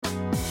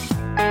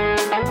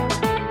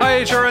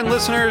HRN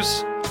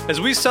listeners.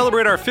 As we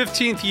celebrate our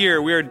 15th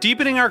year, we are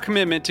deepening our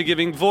commitment to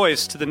giving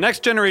voice to the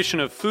next generation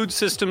of food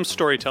systems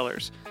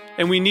storytellers,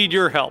 and we need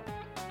your help.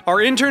 Our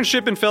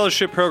internship and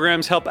fellowship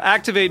programs help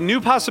activate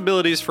new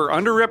possibilities for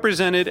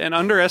underrepresented and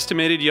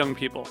underestimated young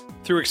people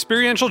through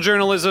experiential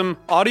journalism,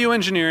 audio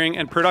engineering,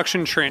 and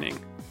production training.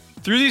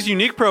 Through these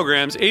unique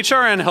programs,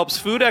 HRN helps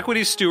food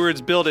equity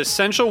stewards build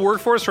essential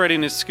workforce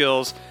readiness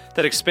skills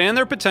that expand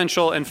their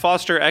potential and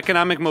foster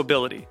economic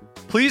mobility.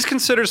 Please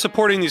consider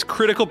supporting these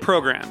critical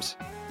programs.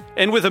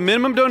 And with a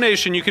minimum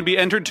donation, you can be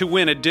entered to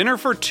win a dinner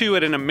for two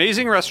at an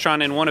amazing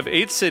restaurant in one of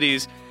 8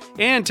 cities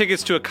and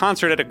tickets to a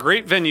concert at a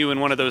great venue in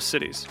one of those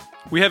cities.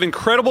 We have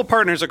incredible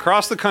partners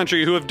across the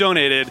country who have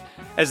donated,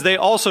 as they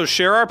also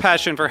share our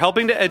passion for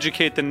helping to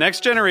educate the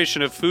next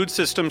generation of food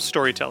systems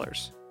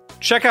storytellers.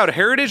 Check out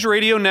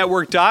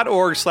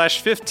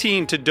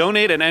heritageradionetwork.org/15 to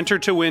donate and enter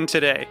to win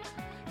today.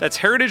 That's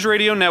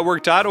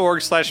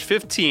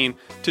heritageradionetwork.org/15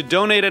 to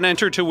donate and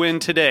enter to win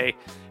today.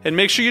 And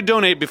make sure you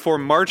donate before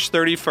March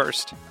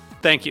 31st.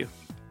 Thank you.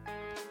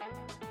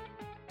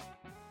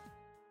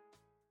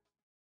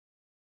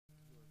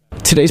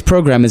 Today's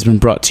program has been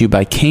brought to you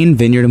by Cane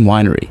Vineyard and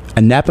Winery,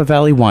 a Napa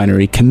Valley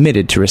winery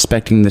committed to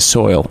respecting the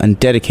soil and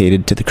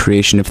dedicated to the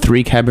creation of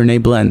 3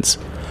 Cabernet blends.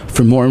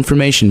 For more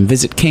information,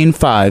 visit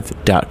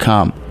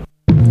cane5.com.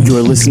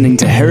 You're listening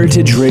to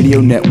Heritage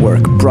Radio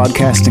Network,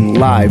 broadcasting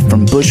live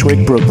from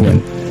Bushwick,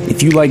 Brooklyn.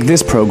 If you like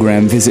this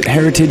program, visit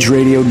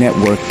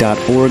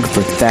heritageradionetwork.org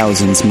for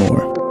thousands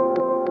more.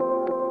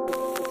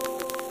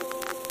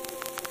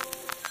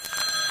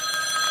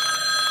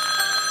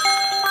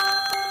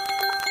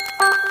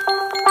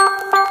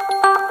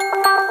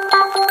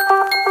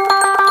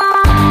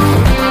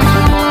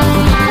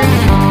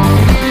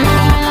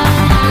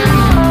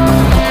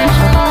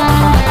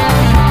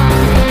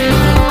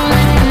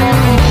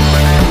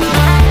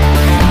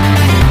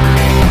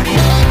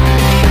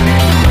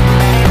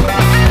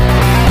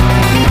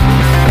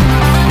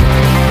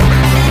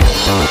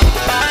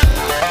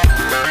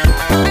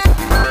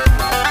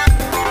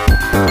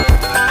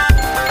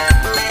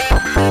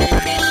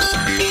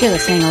 You're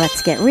listening to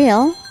Let's Get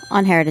Real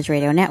on Heritage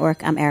Radio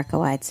Network. I'm Erica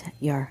Wides,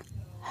 your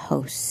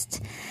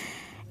host.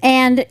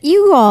 And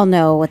you all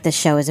know what this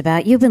show is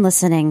about. You've been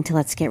listening to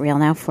Let's Get Real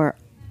now for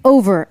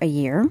over a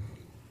year.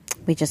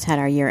 We just had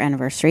our year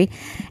anniversary.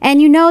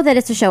 And you know that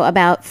it's a show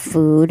about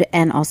food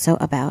and also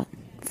about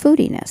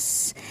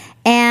foodiness.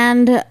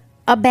 And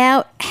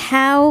about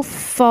how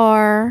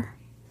far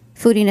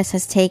foodiness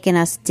has taken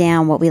us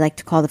down what we like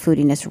to call the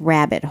foodiness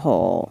rabbit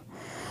hole,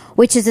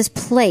 which is this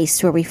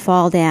place where we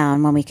fall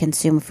down when we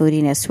consume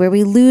foodiness, where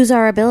we lose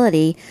our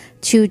ability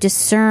to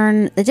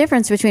discern the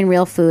difference between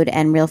real food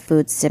and real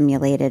food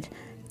simulated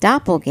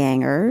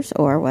doppelgangers,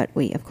 or what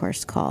we, of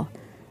course, call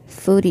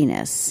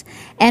foodiness.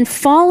 And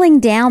falling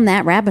down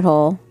that rabbit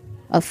hole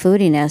of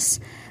foodiness,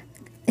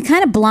 it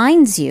kind of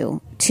blinds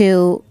you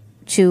to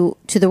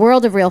the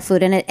world of real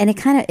food, and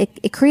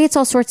it creates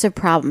all sorts of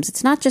problems.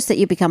 It's not just that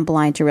you become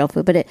blind to real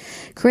food, but it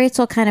creates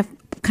all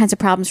kinds of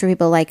problems for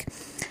people. Like,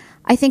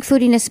 I think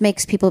foodiness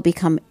makes people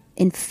become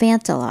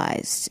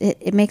infantilized.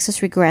 It makes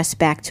us regress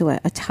back to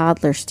a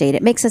toddler state.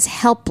 It makes us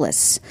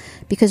helpless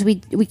because we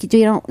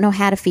don't know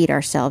how to feed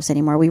ourselves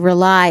anymore. We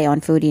rely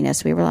on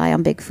foodiness. We rely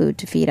on big food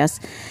to feed us.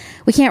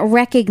 We can't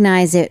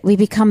recognize it. We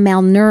become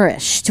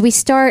malnourished. We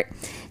start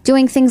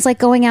doing things like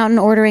going out and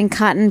ordering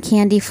cotton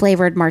candy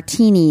flavored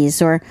martinis,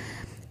 or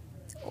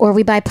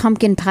we buy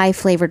pumpkin pie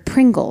flavored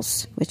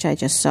Pringles, which I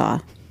just saw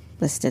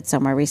listed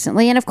somewhere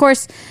recently. And of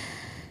course,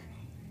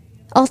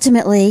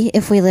 ultimately,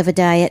 if we live a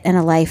diet and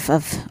a life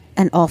of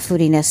an all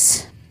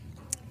foodiness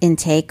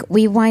intake,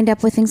 we wind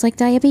up with things like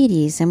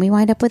diabetes, and we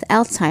wind up with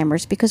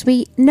Alzheimer's, because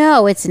we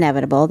know it's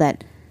inevitable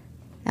that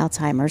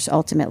Alzheimer's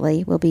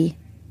ultimately will be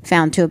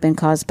found to have been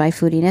caused by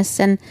foodiness.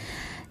 And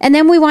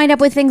then we wind up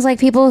with things like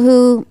people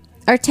who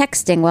are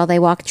texting while they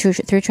walk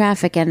through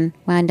traffic and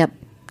wind up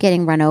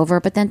getting run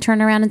over, but then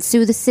turn around and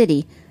sue the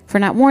city for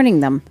not warning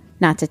them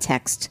not to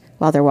text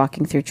while they're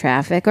walking through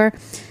traffic, or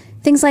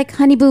things like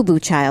Honey Boo Boo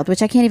Child,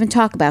 which I can't even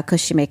talk about because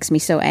she makes me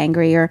so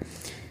angry, or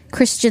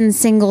Christian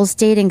singles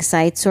dating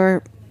sites,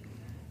 or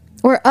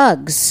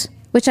Uggs,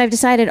 which I've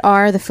decided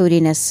are the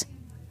foodiness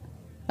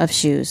of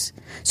shoes.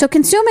 So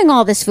consuming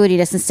all this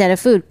foodiness instead of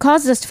food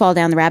causes us to fall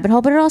down the rabbit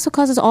hole, but it also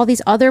causes all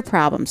these other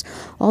problems,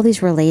 all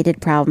these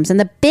related problems. And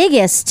the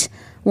biggest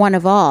one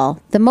of all,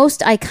 the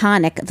most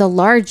iconic, the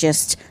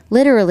largest,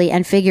 literally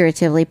and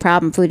figuratively,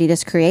 problem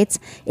foodiness creates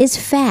is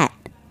fat.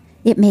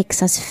 It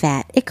makes us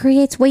fat. It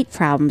creates weight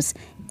problems.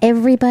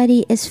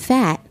 Everybody is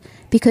fat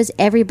because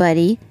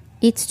everybody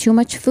eats too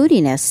much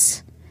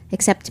foodiness,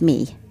 except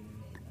me.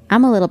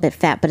 I'm a little bit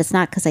fat, but it's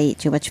not because I eat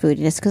too much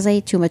foodiness. It's because I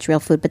eat too much real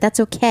food, but that's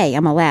okay.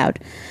 I'm allowed.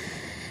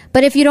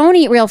 But if you don't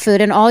eat real food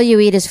and all you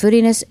eat is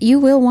foodiness, you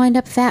will wind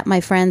up fat,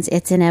 my friends.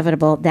 It's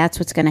inevitable. That's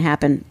what's going to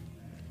happen.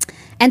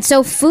 And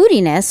so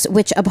foodiness,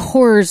 which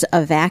abhors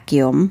a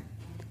vacuum,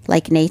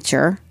 like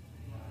nature,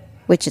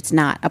 which it's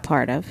not a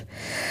part of,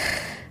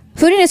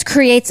 foodiness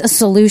creates a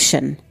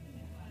solution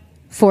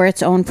for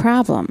its own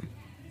problem.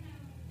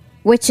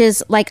 which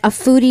is like a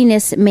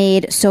foodiness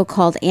made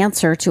so-called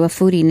answer to a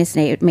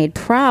foodiness made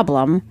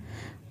problem,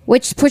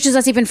 which pushes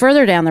us even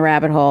further down the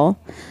rabbit hole.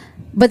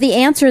 But the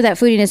answer that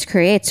foodiness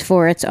creates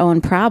for its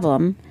own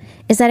problem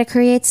is that it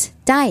creates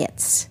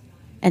diets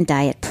and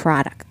diet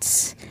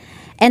products.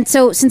 And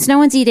so since no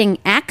one's eating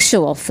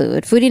actual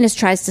food, foodiness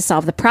tries to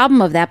solve the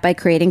problem of that by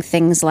creating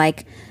things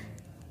like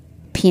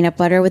peanut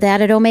butter with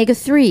added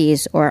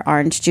omega-3s, or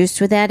orange juice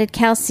with added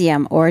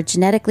calcium, or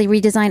genetically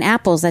redesigned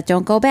apples that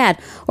don't go bad,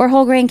 or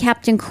whole grain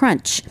Captain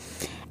Crunch.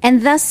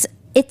 And thus,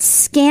 it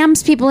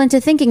scams people into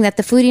thinking that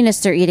the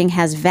foodiness they're eating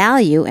has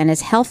value and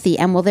is healthy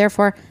and will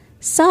therefore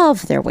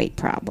solve their weight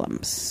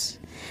problems.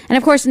 And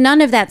of course,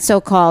 none of that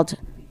so-called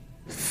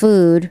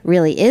food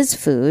really is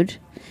food.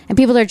 And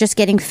people are just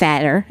getting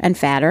fatter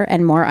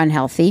and more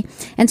unhealthy.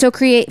 And so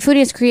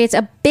foodiness creates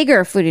a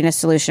bigger foodiness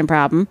solution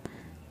problem,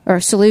 or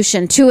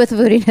solution to a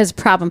foodiness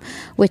problem,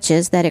 which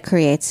is that it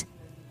creates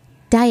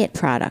diet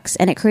products.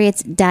 And it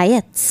creates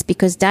diets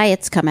because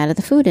diets come out of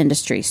the food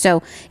industry.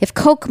 So if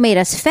Coke made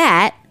us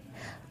fat,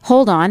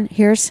 hold on,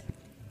 here's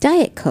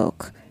Diet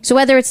Coke. So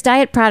whether it's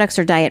diet products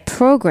or diet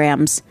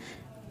programs,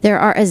 there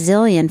are a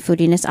zillion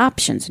foodiness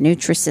options.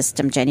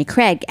 Nutrisystem, Jenny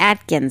Craig,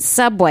 Atkins,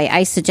 Subway,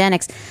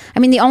 Isogenics. I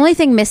mean, the only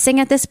thing missing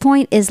at this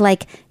point is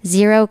like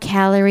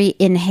 0-calorie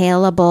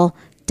inhalable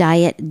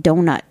diet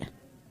donut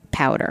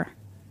powder.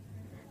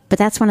 But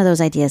that's one of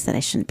those ideas that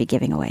I shouldn't be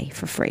giving away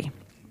for free.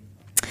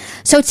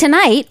 So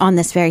tonight, on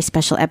this very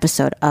special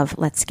episode of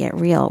Let's Get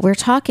Real, we're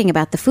talking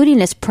about the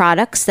foodiness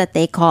products that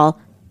they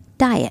call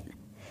diet,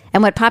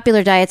 and what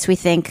popular diets we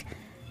think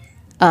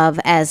of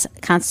as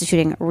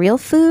constituting real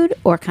food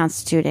or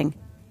constituting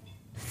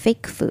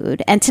fake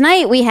food. And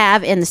tonight we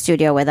have in the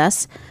studio with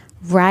us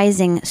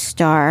rising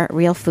star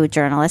real food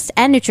journalist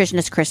and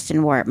nutritionist Kristen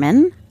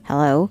Wortman.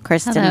 Hello,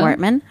 Kristen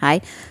Wortman.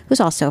 Hi, who's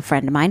also a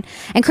friend of mine.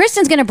 And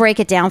Kristen's going to break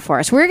it down for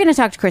us. We're going to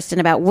talk to Kristen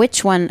about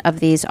which one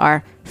of these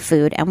are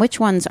food and which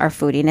ones are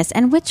foodiness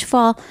and which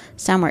fall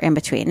somewhere in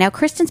between. Now,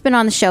 Kristen's been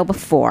on the show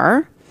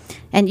before,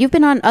 and you've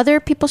been on other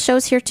people's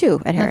shows here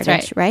too at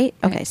Heritage, right?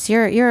 Okay,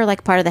 so you're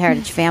like part of the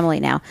Heritage family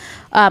now.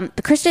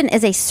 Kristen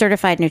is a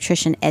certified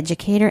nutrition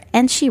educator,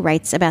 and she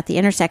writes about the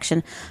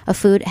intersection of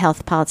food,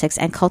 health, politics,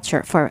 and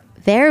culture for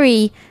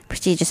very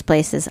prestigious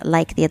places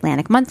like the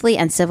Atlantic Monthly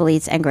and Civil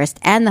Eats and Grist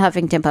and the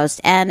Huffington Post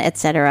and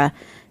etc.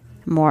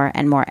 More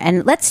and more.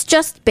 And let's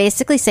just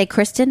basically say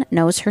Kristen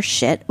knows her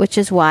shit, which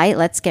is why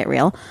Let's Get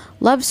Real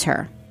loves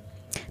her.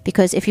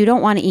 Because if you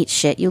don't want to eat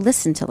shit, you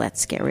listen to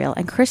Let's Get Real,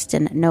 and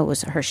Kristen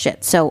knows her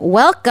shit. So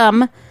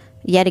welcome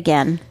yet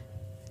again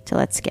to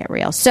Let's Get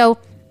Real. So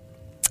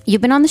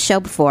you've been on the show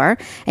before,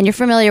 and you're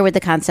familiar with the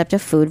concept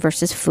of food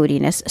versus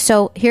foodiness.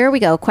 So here we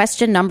go.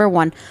 Question number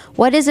one.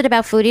 What is it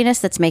about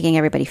foodiness that's making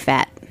everybody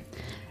fat?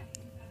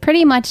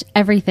 Pretty much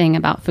everything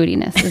about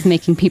foodiness is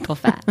making people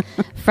fat.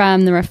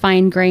 From the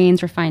refined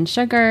grains, refined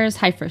sugars,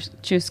 high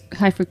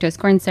fructose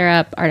corn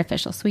syrup,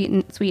 artificial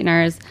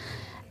sweeteners,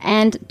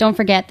 and don't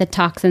forget the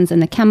toxins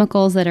and the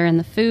chemicals that are in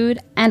the food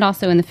and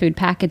also in the food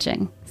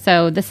packaging.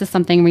 So this is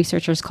something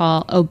researchers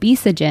call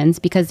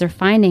obesogens, because they're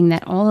finding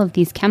that all of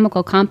these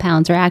chemical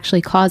compounds are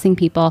actually causing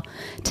people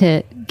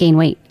to gain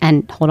weight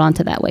and hold on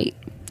to that weight.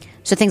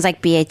 So things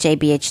like BHA,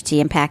 BHT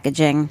in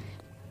packaging.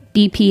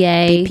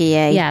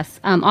 BPA. Yes.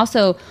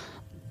 Also,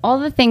 all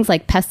the things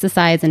like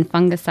pesticides and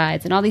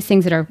fungicides and all these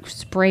things that are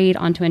sprayed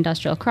onto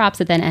industrial crops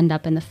that then end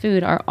up in the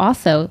food are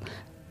also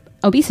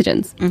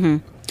obesogens.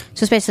 Mm-hmm.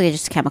 So it's basically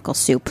just chemical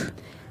soup.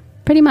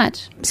 Pretty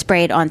much.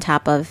 Sprayed on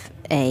top of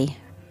a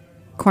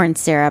corn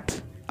syrup,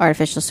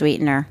 artificial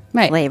sweetener,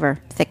 flavor,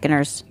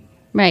 thickeners.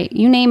 Right.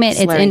 You name it,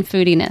 slurry. It's in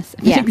foodiness.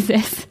 It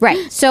exists.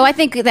 Right. So I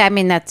think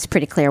that's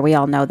pretty clear. We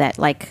all know that,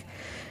 like,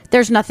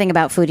 there's nothing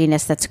about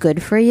foodiness that's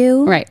good for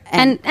you. Right.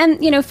 And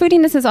you know,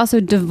 foodiness is also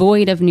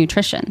devoid of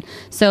nutrition.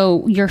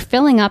 So you're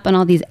filling up on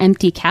all these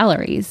empty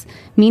calories.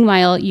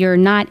 Meanwhile, you're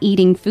not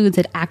eating foods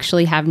that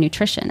actually have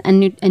nutrition.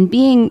 And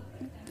being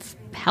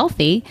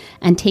healthy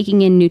and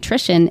taking in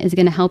nutrition is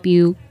going to help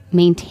you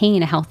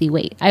maintain a healthy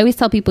weight. I always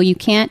tell people you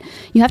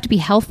have to be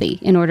healthy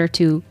in order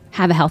to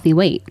have a healthy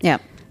weight. Yeah.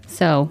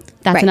 So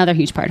that's another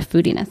huge part of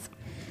foodiness.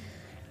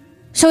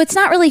 So it's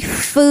not really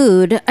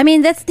food. I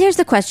mean, here's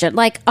the question.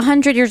 Like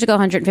 100 years ago,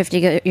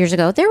 150 years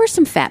ago, there were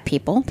some fat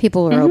people.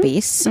 People were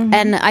obese. Mm-hmm.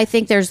 And I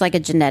think there's like a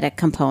genetic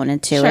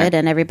component to it,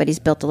 and everybody's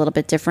built a little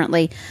bit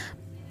differently.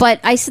 But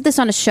I said this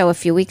on a show a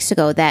few weeks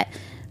ago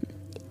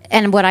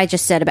and what I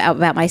just said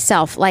about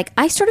myself, like,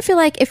 I sort of feel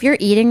like if you're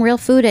eating real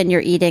food and you're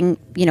eating,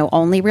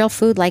 only real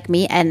food like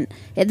me, and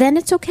then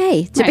it's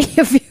okay to be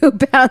a few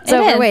pounds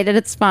overweight, and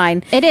it's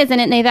fine. It is,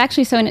 and they've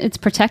actually shown it's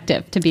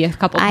protective to be a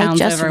couple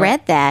pounds overweight. I just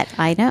read that.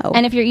 I know.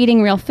 And if you're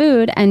eating real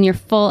food and you're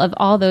full of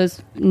all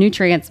those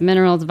nutrients,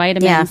 minerals,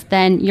 vitamins,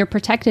 then you're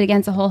protected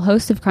against a whole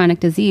host of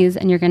chronic disease,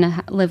 and you're going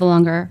to live a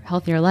longer,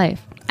 healthier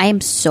life. I am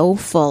so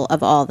full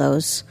of all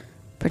those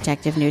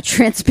protective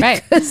nutrients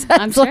because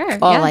that's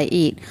all I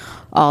eat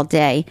all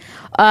day.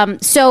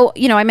 So,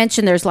 I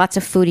mentioned there's lots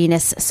of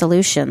foodiness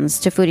solutions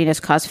to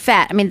foodiness cause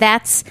fat. I mean,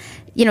 that's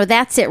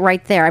it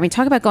right there. I mean,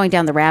 talk about going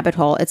down the rabbit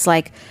hole. It's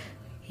like,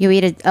 You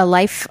eat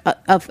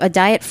a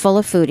diet full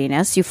of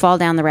foodiness. You fall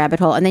down the rabbit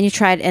hole, and then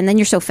then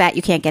you're so fat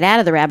you can't get out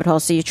of the rabbit hole.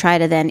 So you try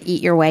to then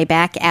eat your way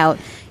back out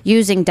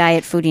using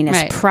diet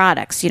foodiness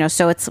products.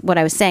 So it's what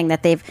I was saying,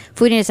 that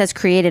foodiness has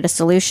created a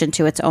solution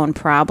to its own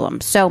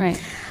problem. So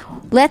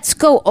let's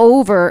go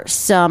over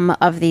some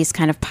of these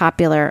kind of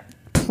popular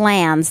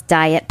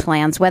diet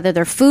plans, whether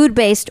they're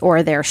food-based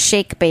or they're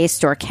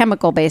shake-based or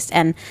chemical-based.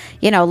 And,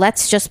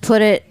 let's just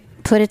put it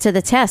to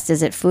the test.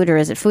 Is it food or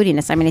is it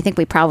foodiness? I mean, I think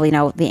we probably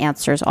know the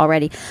answers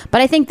already,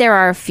 but I think there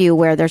are a few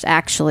where there's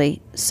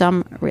actually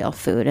some real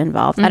food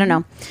involved. I don't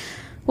know.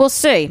 We'll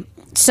see.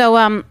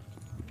 So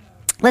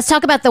let's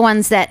talk about the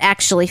ones that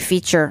actually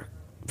feature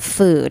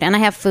food. And I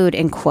have food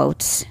in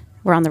quotes.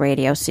 We're on the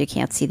radio, so you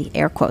can't see the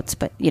air quotes,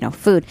 but,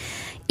 food.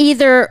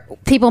 Either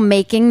people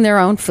making their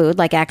own food,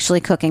 like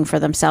actually cooking for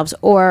themselves,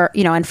 or,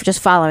 and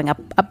just following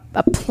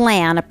a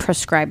plan, a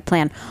prescribed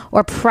plan,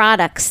 or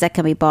products that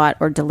can be bought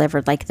or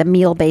delivered, like the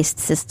meal-based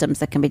systems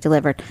that can be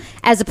delivered,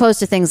 as opposed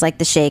to things like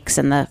the shakes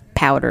and the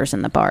powders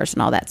and the bars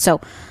and all that. So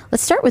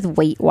let's start with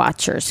Weight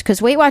Watchers,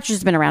 because Weight Watchers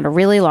has been around a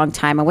really long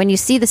time. And when you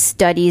see the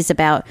studies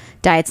about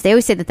diets, they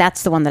always say that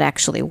that's the one that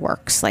actually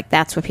works. Like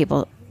that's what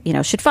people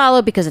should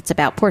follow, because it's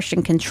about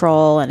portion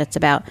control and it's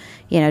about,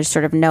 just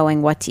sort of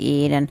knowing what to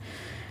eat. And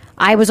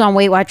I was on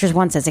Weight Watchers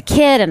once as a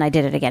kid, and I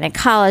did it again in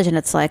college, and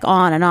it's like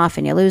on and off,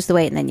 and you lose the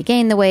weight and then you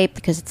gain the weight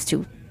because it's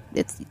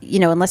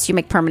unless you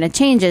make permanent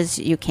changes,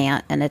 you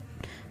can't. And it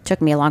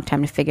took me a long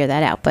time to figure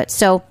that out. But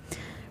so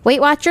Weight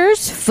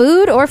Watchers,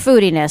 food or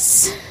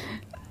foodiness?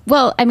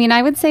 Well, I mean,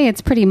 I would say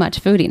it's pretty much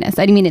foodiness.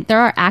 I mean, there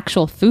are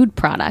actual food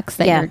products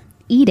that you're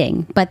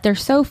eating, but they're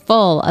so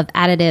full of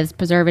additives,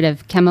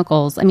 preservative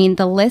chemicals. I mean,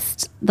 the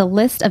list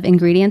of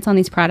ingredients on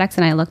these products,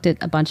 and I looked at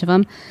a bunch of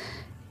them,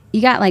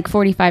 you got like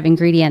 45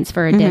 ingredients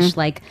for a dish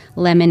like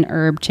lemon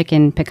herb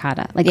chicken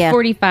piccata. Like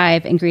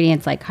 45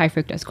 ingredients like high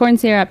fructose corn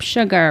syrup,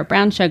 sugar,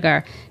 brown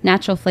sugar,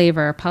 natural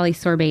flavor,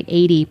 polysorbate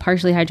 80,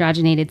 partially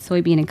hydrogenated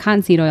soybean and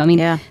cottonseed oil. I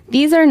mean,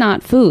 these are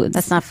not foods.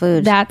 That's not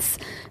food. That's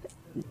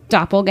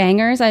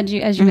doppelgangers,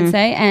 as you would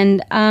say.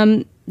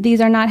 And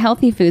these are not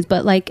healthy foods.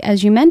 But like,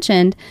 as you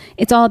mentioned,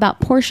 it's all about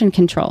portion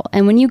control.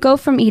 And when you go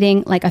from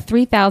eating like a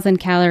 3,000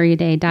 calorie a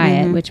day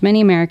diet, which many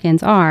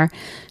Americans are,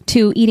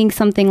 to eating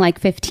something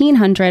like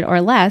 1,500 or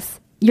less,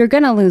 you're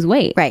going to lose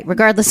weight. Right.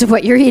 Regardless of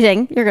what you're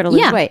eating, you're going to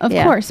lose weight. Of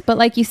course. But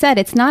like you said,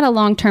 it's not a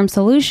long-term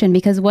solution,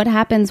 because what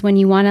happens when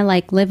you want to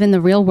like live in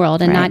the real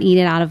world and not eat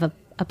it out of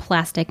a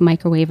plastic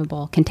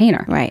microwavable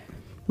container? Right.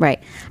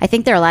 Right. I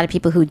think there are a lot of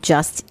people who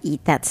just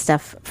eat that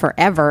stuff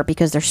forever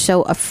because they're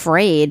so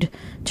afraid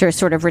to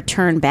sort of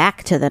return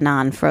back to the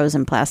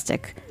non-frozen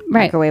plastic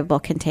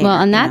microwavable container. Well,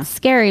 and that's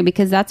scary,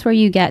 because that's where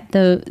you get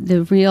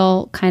the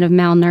real kind of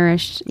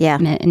malnourished,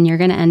 and you're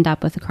going to end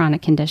up with a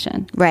chronic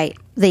condition. Right.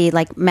 The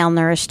like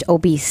malnourished,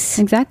 obese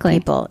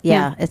people.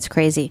 Yeah, it's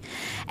crazy.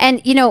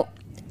 And,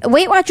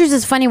 Weight Watchers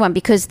is a funny one,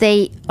 because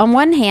they, on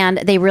one hand,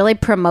 they really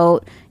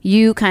promote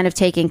you kind of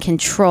taking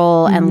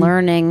control and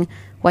learning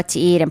what to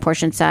eat and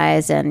portion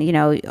size and,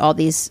 all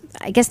these,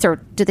 I guess do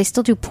they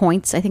still do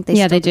points? I think they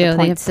still do. The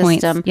point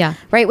system. Yeah.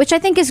 Right. Which I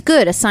think is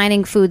good,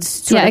 assigning foods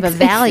sort of a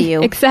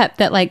value. Except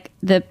that like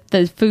the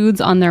foods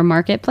on their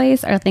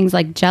marketplace are things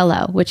like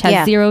Jell-O, which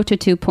has 0 to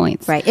 2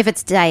 points. Right. If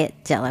it's diet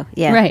Jell-O.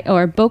 Yeah. Right.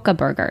 Or Boca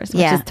Burgers,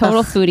 which is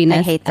total foodiness.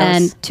 I hate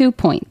those. And 2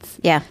 points.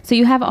 Yeah. So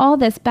you have all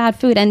this bad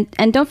food.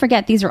 And don't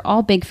forget, these are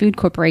all big food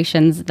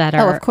corporations that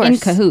are in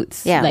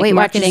cahoots. Yeah. Like Weight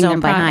Watchers is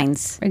owned by products.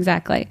 Heinz.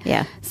 Exactly.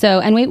 Yeah. So,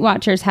 and Weight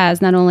Watchers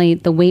has not only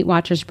the Weight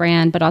Watchers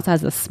brand, but also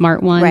has the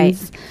smart ones. Right.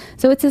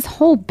 So it's this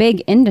whole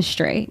big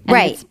industry.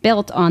 And it's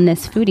built on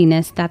this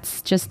foodiness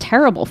that's just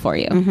terrible for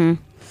you. Mm-hmm.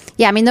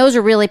 Yeah, I mean, those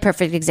are really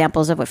perfect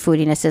examples of what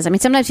foodiness is. I mean,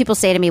 sometimes people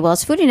say to me, well,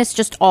 is foodiness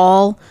just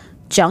all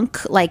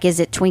junk? Like, is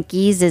it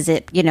Twinkies? Is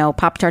it,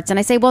 Pop-Tarts? And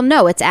I say, well,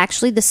 no, it's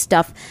actually the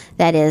stuff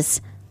that is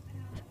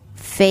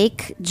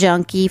fake,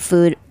 junky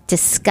food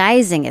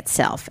disguising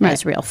itself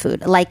as real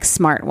food, like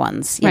smart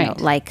ones, you know,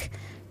 like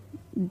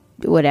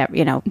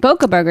whatever,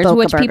 Boca Burgers,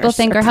 which people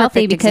think are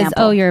healthy because,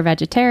 you're a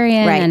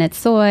vegetarian and it's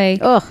soy.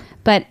 Ugh.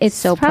 But it's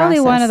so probably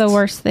one of the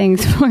worst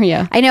things for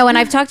you. I know, and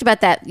I've talked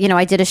about that.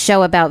 I did a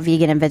show about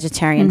vegan and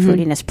vegetarian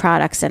foodiness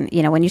products. And,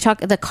 when you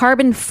talk, the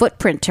carbon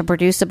footprint to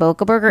produce a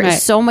Boca Burger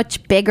is so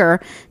much bigger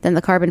than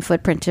the carbon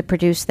footprint to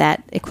produce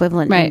that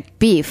equivalent in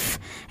beef.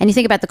 And you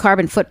think about the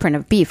carbon footprint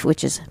of beef,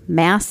 which is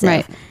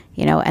massive.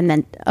 And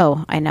then,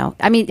 I know.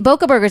 I mean,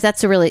 Boca Burgers,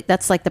 that's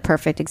like the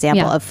perfect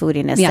example of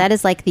foodiness. Yeah. That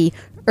is like the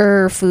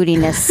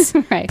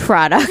foodiness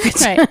product.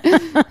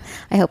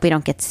 I hope we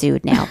don't get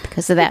sued now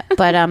because of that.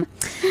 But,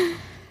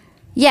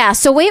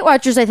 so Weight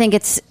Watchers, I think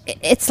it's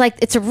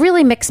a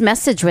really mixed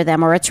message with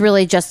them, or it's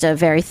really just a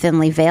very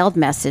thinly veiled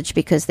message,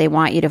 because they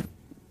want you to,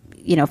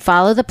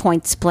 follow the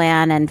points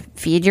plan and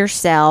feed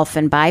yourself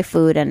and buy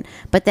food,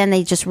 but then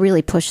they just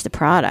really push the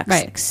products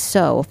like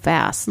so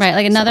fast. Right.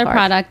 Like another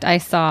product I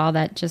saw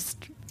that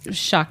just was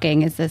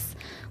shocking is this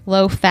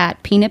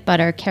low-fat peanut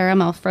butter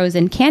caramel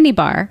frozen candy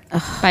bar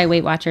by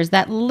Weight Watchers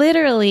that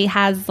literally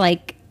has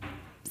like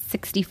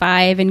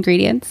 65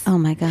 ingredients. Oh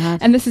my God.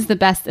 And this is the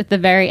best. At the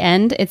very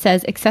end, it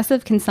says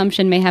excessive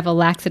consumption may have a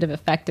laxative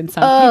effect in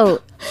some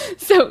people.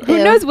 So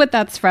who knows what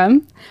that's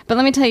from? But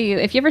let me tell you,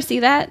 if you ever see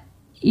that,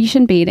 you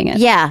shouldn't be eating it.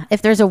 Yeah.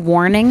 If there's a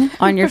warning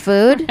on your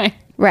food,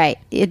 right.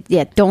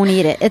 Don't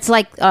eat it. It's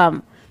like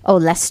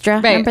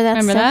Olestra. Right. Remember that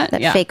Remember stuff?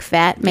 that? Yeah. Fake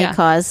fat may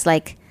cause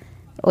like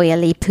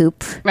oily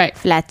poop. Right.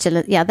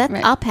 Flatulent. Yeah, that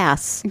Right. I'll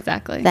pass.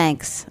 Exactly.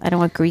 Thanks. I don't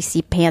want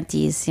greasy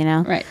panties,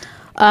 Right.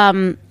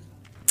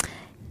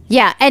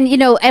 Yeah, and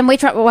and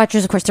Weight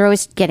Watchers, of course, they're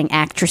always getting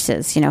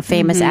actresses,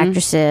 famous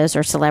actresses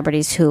or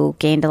celebrities who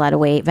gained a lot of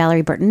weight.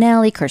 Valerie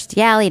Bertinelli, Kirstie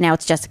Alley, now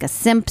it's Jessica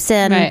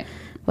Simpson. Right.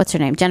 What's her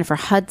name? Jennifer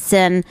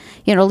Hudson.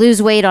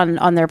 Lose weight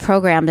on their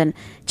program. And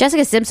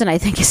Jessica Simpson, I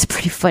think, is a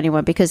pretty funny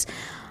one because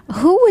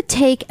who would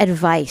take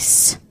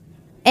advice?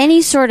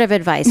 Any sort of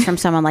advice from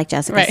someone like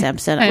Jessica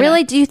Simpson?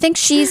 Really? Do you think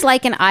she's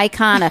like an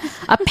icon,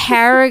 a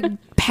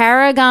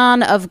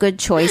paragon of good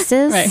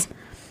choices? Right.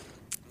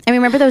 I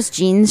mean, remember those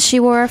jeans she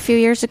wore a few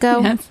years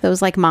ago? Yes.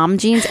 Those like mom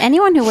jeans?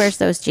 Anyone who wears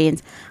those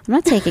jeans, I'm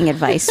not taking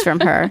advice from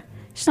her.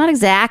 She's not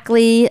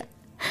exactly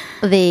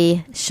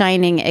the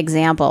shining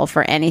example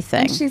for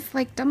anything. And she's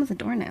like dumb as a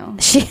doornail.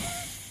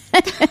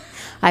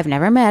 I've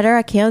never met her.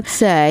 I can't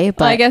say.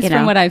 But Well, I guess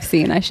from what I've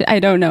seen, I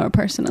don't know her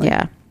personally.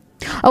 Yeah.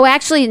 Oh,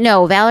 actually,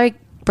 no. Valerie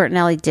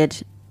Bertinelli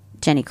did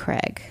Jenny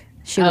Craig.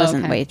 She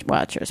wasn't Weight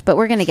Watchers. But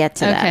we're going to get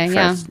to that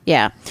first.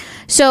 Yeah.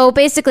 So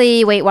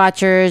basically, Weight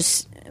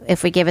Watchers...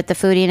 If we give it the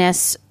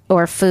foodiness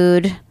or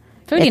foodiness,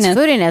 it's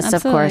foodiness,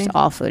 of course,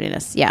 all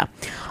foodiness. Yeah.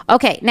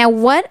 Okay. Now,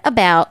 what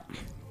about?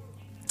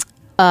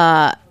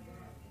 I'm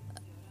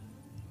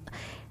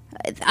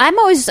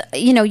always,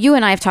 you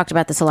and I have talked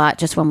about this a lot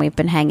just when we've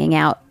been hanging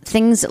out.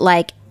 Things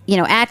like,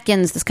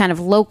 Atkins, this kind of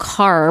low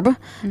carb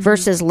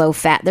versus low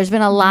fat. There's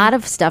been a lot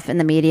of stuff in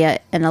the media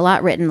and a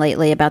lot written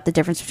lately about the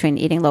difference between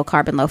eating low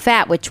carb and low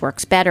fat, which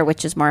works better,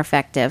 which is more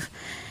effective.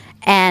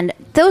 And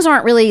those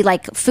aren't really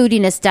like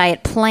foodiness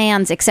diet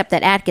plans, except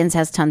that Atkins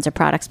has tons of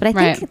products. But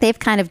I think they've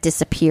kind of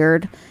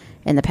disappeared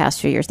in the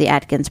past few years. The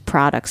Atkins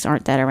products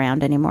aren't that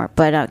around anymore.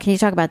 But can you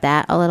talk about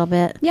that a little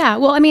bit? Yeah.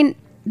 Well, I mean,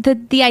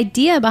 the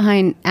idea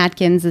behind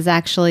Atkins is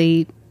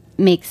actually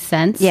makes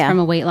sense from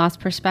a weight loss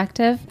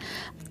perspective.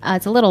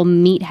 It's a little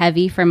meat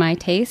heavy for my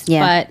taste,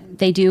 but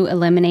they do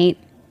eliminate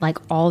like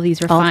all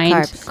these refined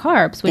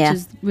carbs, which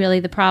is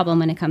really the problem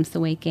when it comes to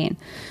weight gain.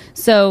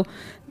 So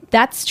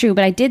that's true,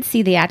 but I did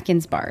see the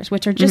Atkins bars,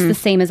 which are just the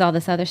same as all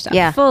this other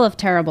stuff, full of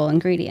terrible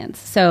ingredients.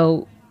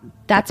 So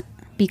that's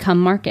become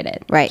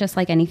marketed, just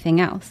like anything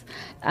else.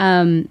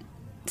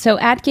 So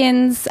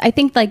Atkins, I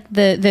think like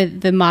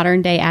the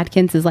modern day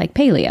Atkins is like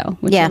paleo,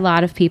 which a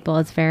lot of people,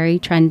 it's very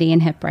trendy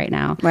and hip right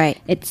now.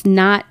 Right. It's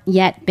not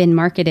yet been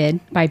marketed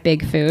by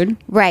big food.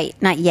 Right.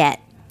 Not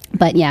yet.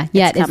 But yet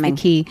is the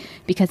key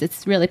because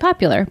it's really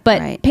popular.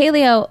 But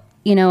paleo,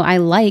 I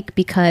like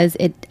because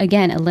it,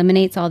 again,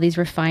 eliminates all these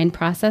refined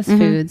processed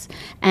foods.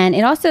 And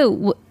it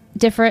also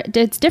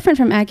it's different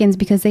from Atkins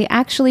because they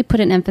actually put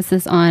an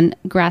emphasis on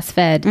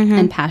grass-fed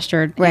and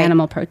pastured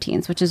animal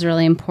proteins, which is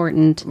really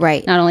important,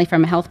 not only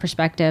from a health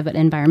perspective, but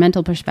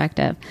environmental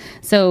perspective.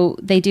 So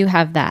they do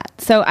have that.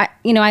 So,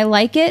 I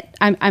like it.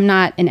 I'm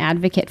not an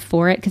advocate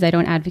for it because I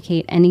don't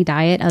advocate any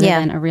diet other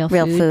than a real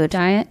food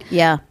diet.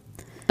 Yeah.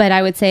 But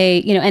I would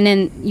say, and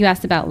then you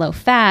asked about low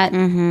fat,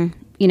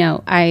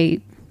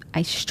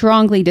 I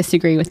strongly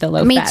disagree with the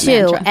low fat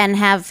mantra.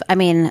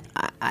 And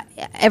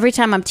every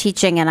time I'm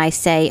teaching and I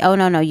say, oh,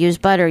 no, use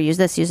butter, use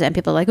this, use that, and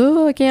people are like,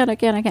 oh, I can't.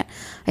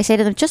 I say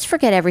to them, just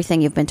forget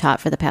everything you've been taught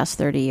for the past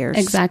 30 years.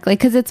 Exactly,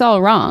 because it's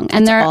all wrong.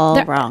 And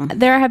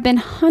there have been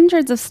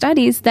hundreds of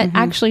studies that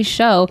actually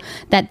show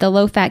that the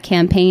low fat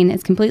campaign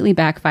is completely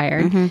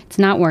backfired. It's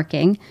not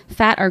working.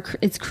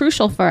 It's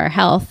crucial for our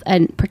health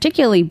and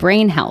particularly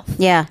brain health.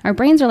 Yeah. Our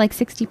brains are like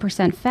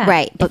 60% fat.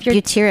 Right, but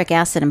butyric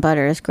acid in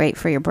butter is great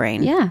for your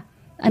brain. Yeah.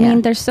 I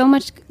mean,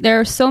 there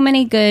are so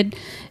many good,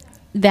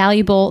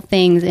 valuable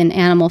things in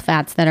animal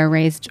fats that are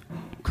raised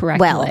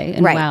correctly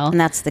and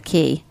that's the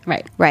key.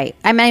 Right.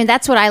 I mean,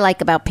 that's what I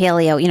like about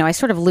paleo. I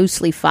sort of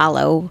loosely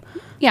follow.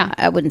 Yeah.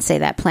 I wouldn't say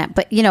that plant,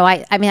 but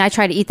I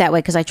try to eat that way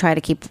because I try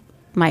to keep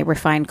my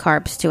refined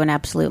carbs to an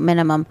absolute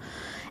minimum.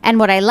 And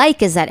what I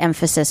like is that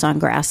emphasis on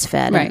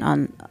grass-fed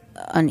and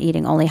on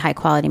eating only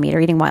high-quality meat or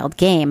eating wild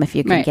game if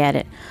you can get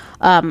it.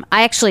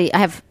 I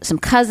have some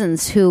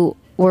cousins who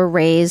were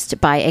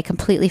raised by a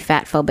completely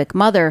fat-phobic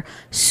mother,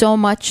 so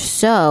much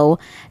so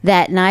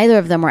that neither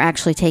of them were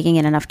actually taking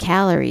in enough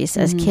calories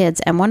as kids.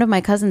 And one of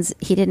my cousins,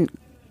 he didn't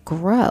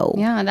grow.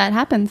 Yeah, that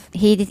happens.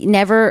 He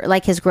never,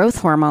 his growth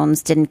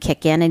hormones didn't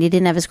kick in, and he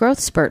didn't have his growth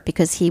spurt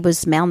because he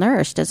was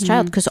malnourished as a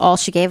child because all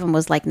she gave him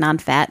was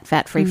non-fat,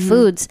 fat-free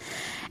foods.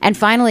 And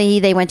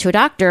finally, they went to a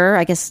doctor,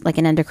 I guess like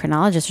an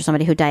endocrinologist or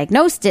somebody who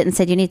diagnosed it and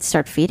said, you need to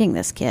start feeding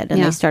this kid.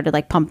 And they started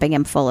pumping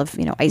him full of,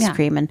 ice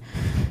cream and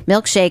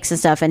milkshakes and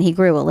stuff. And he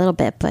grew a little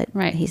bit, but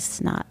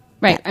he's not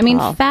Right. that I mean,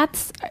 tall.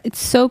 fats, it's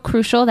so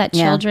crucial that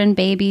Yeah. children,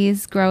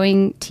 babies,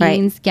 growing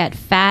teens get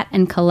fat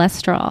and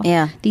cholesterol.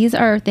 Yeah. These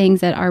are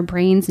things that our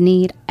brains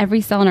need,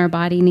 every cell in our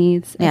body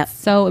needs. Yep. It's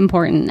so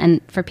important.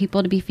 And for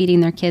people to be feeding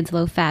their kids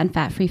low fat and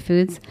fat free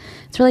foods,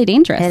 it's really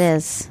dangerous. It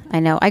is. I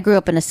know. I grew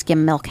up in a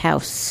skim milk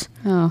house.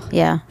 Oh.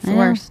 Yeah. It's the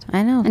worst.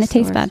 I know. And it it's the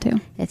tastes bad worst.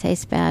 too. It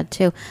tastes bad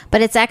too.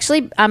 But it's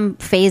actually, I'm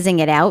phasing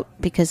it out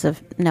because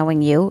of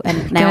knowing you.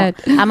 And now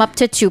Good. I'm up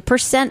to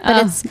 2%,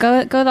 but it's,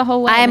 go the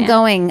whole way. I'm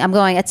man.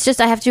 going. It's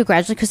just, I have to do it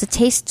gradually because it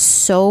tastes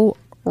so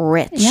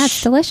rich. Yeah,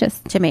 it's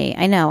delicious. To me.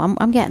 I know.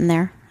 I'm getting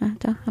there.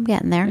 I'm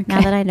getting there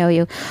now that I know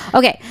you.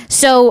 Okay.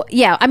 So,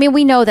 yeah, I mean,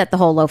 we know that the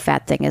whole low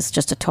fat thing is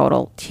just a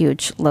total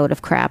huge load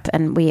of crap.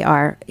 And we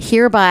are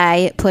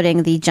hereby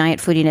putting the giant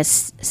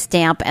foodiness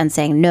stamp and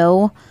saying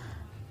no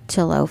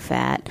to low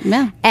fat.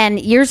 Yeah. And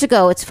years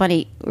ago, it's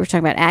funny, we were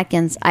talking about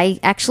Atkins. I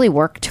actually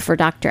worked for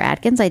Dr.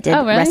 Atkins. I did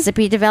really?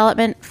 recipe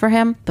development for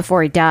him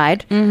before he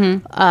died.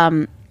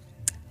 Mm-hmm.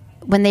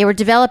 When they were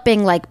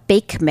developing like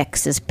bake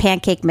mixes,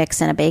 pancake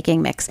mix and a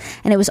baking mix,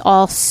 and it was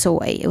all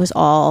soy. It was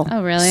all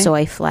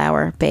soy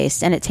flour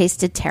based, and it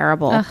tasted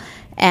terrible. Ugh.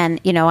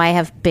 And, you know, I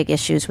have big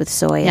issues with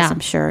soy, as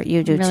I'm sure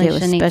you do really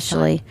too,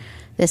 especially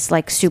this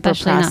like super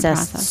Especially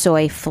processed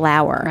soy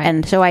flour. Right.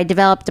 And so I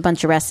developed a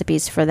bunch of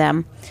recipes for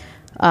them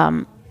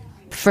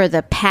for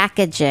the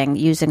packaging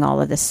using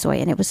all of this soy,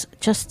 and it was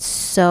just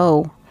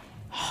so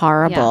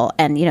horrible.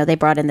 And you know, they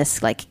brought in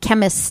this like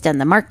chemist and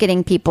the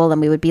marketing people,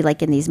 and we would be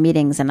like in these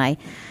meetings, and I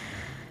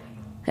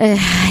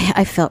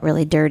felt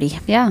really dirty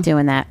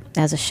doing that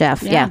as a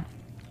chef. Yeah.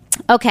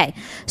 Okay,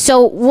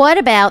 so what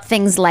about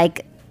things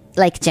like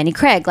Jenny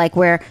Craig, like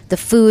where the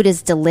food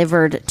is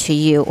delivered to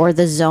you, or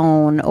the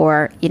Zone,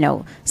 or, you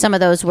know, some of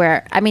those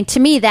where, I mean, to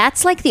me,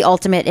 that's like the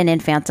ultimate in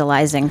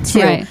infantilizing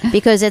too, right.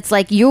 Because it's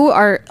like you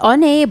are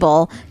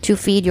unable to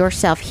feed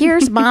yourself.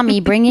 Here's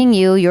mommy bringing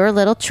you your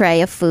little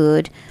tray of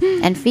food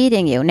and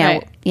feeding you.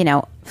 Now, you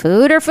know,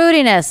 food or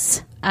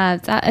foodiness?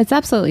 It's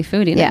absolutely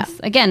foodiness. Yeah.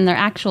 Again, they're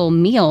actual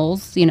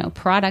meals, you know,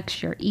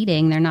 products you're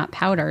eating. They're not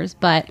powders,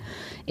 but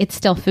it's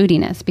still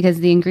foodiness because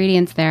the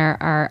ingredients there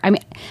are, I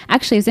mean,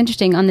 actually it's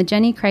interesting. On the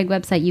Jenny Craig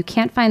website, you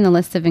can't find the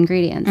list of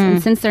ingredients.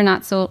 And since they're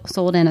not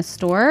sold in a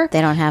store,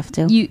 they don't have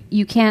to.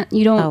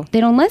 They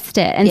don't list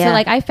it. And so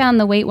like I found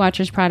the Weight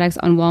Watchers products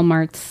on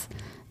Walmart's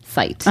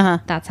site.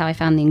 That's how I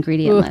found the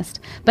ingredient list.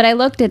 But I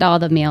looked at all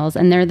the meals,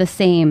 and they're the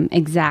same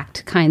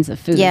exact kinds of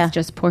foods,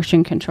 just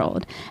portion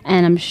controlled.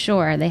 And I'm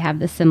sure they have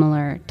the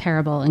similar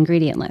terrible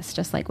ingredient list,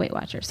 just like Weight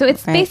Watchers. So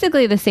it's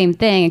basically the same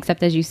thing,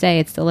 except as you say,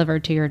 it's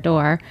delivered to your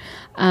door.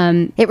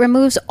 It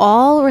removes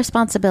all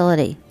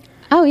responsibility.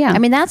 Oh, yeah. I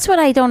mean, that's what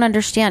I don't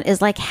understand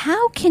is like,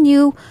 how can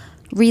you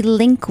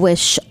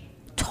relinquish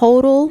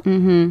total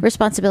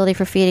responsibility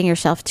for feeding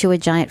yourself to a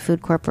giant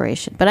food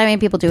corporation? But I mean,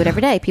 people do it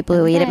every day. People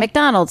who eat at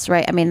McDonald's,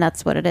 right? I mean,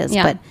 that's what it is.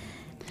 Yeah. But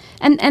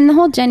and the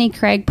whole Jenny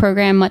Craig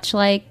program, much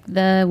like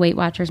the Weight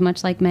Watchers,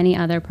 much like many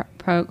other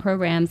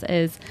programs,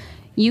 is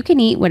you can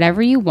eat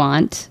whatever you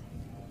want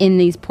in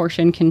these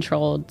portion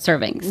controlled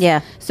servings.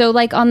 Yeah. So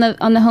like on the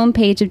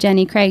homepage of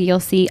Jenny Craig,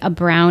 you'll see a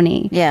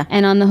brownie. Yeah.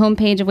 And on the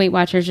homepage of Weight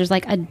Watchers, there's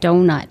like a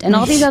donut and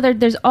all these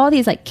there's all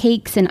these like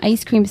cakes and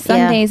ice cream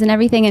sundaes and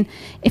everything. And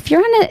if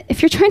you're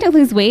trying to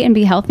lose weight and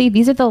be healthy,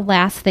 these are the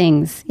last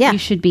things you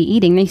should be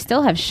eating. They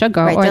still have sugar,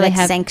 or they're they like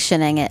have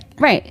sanctioning it.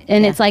 Right.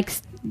 And it's like,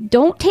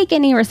 don't take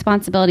any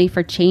responsibility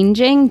for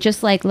changing.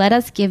 Just like, let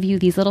us give you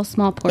these little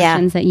small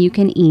portions that you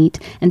can eat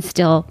and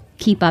still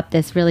keep up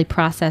this really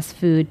processed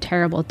food,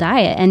 terrible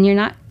diet. And you're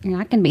not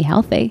going to be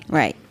healthy.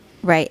 Right.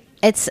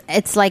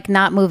 It's like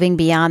not moving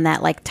beyond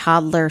that like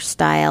toddler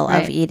style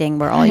of eating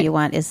where all you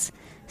want is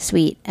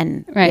sweet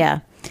and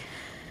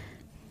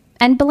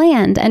and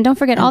bland. And don't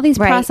forget all these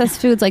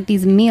processed foods, like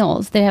these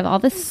meals, they have all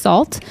this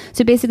salt.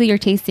 So basically you're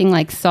tasting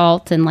like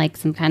salt and like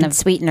some kind of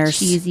sweeteners,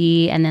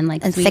 cheesy, and then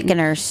like and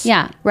thickeners.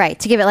 Yeah. Right.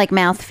 To give it like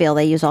mouthfeel,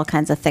 they use all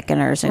kinds of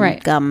thickeners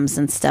and gums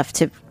and stuff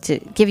to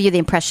give you the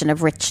impression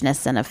of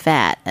richness and of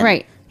fat.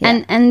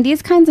 And, And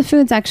these kinds of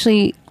foods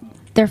actually,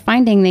 they're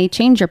finding they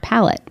change your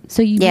palate.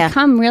 So you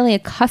become really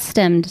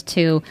accustomed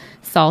to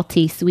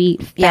salty,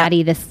 sweet,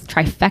 fatty, this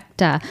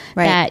trifecta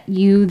that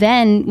you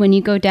then, when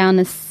you go down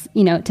this,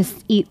 you know, to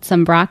eat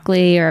some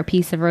broccoli or a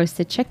piece of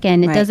roasted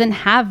chicken, it doesn't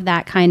have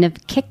that kind of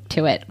kick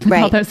to it with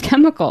all those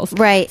chemicals.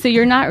 Right. So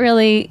you're not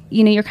really,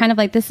 you know, you're kind of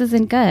like, this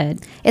isn't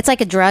good. It's like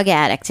a drug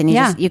addict, and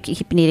you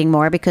keep needing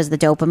more because the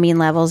dopamine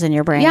levels in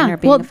your brain are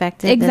being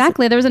affected.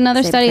 Exactly. There was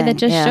another study that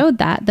just showed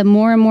that the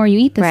more and more you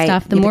eat this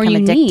stuff, the more you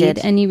need,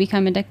 and you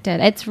become addicted.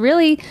 It's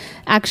really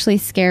actually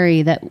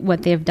scary that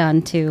what they've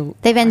done to...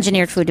 They've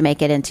engineered food to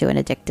make it into an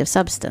addictive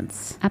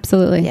substance.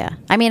 Absolutely. Yeah.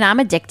 I mean, I'm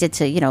addicted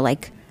to, you know,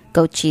 like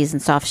goat cheese and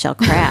soft shell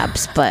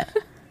crabs, but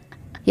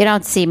you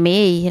don't see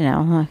me, you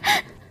know.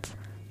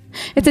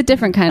 It's a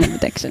different kind of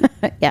addiction.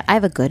 Yeah, I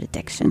have a good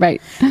addiction. Right.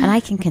 And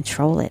I can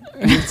control it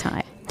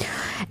anytime.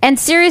 And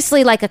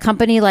seriously, like a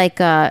company like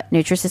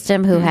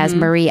Nutrisystem, who has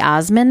Marie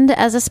Osmond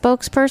as a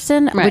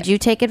spokesperson, would you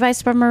take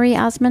advice from Marie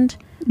Osmond?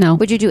 No.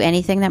 Would you do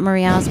anything that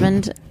Marie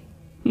Osmond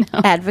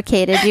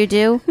advocated you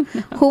do?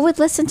 Who would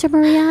listen to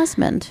Marie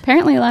Osmond?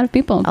 Apparently, a lot of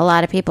people. A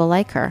lot of people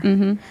like her.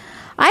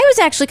 I was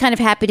actually kind of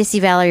happy to see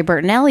Valerie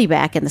Bertinelli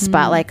back in the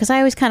spotlight because I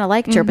always kind of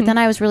liked her, but then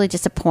I was really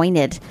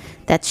disappointed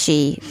that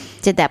she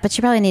did that. But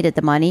she probably needed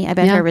the money. I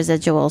bet her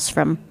residuals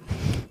from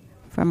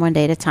One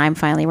Day at a Time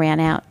finally ran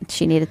out.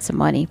 She needed some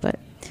money, but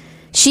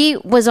she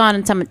was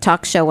on some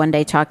talk show one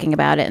day talking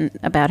about it and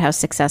about how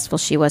successful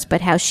she was,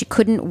 but how she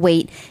couldn't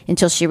wait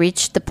until she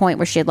reached the point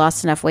where she had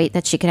lost enough weight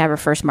that she could have her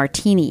first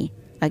martini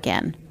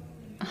again.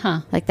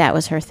 Like that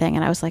was her thing.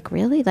 And I was like,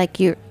 really? Like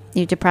you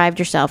deprived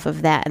yourself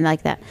of that and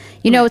like that.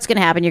 You know what's going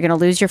to happen. You're going to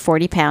lose your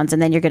 40 pounds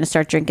and then you're going to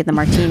start drinking the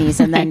martinis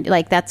and then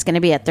like that's going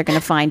to be it. They're going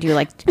to find you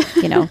like,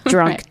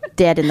 drunk,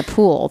 dead in the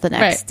pool the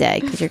next day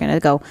because you're going to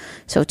go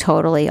so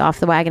totally off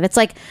the wagon. It's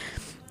like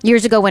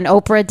years ago when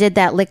Oprah did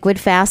that liquid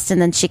fast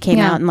and then she came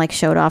out and like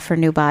showed off her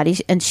new body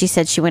and she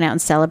said she went out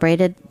and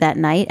celebrated that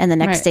night and the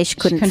next day she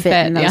couldn't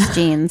fit in those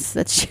jeans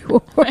that she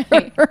wore.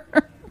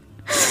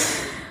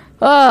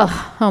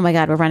 Oh my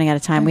God, we're running out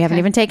of time. We haven't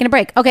even taken a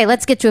break. Okay,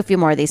 let's get to a few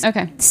more of these.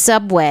 Okay.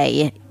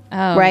 Subway.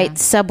 Oh, right? Yeah.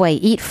 Subway.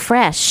 Eat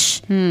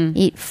fresh.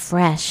 Eat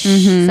fresh.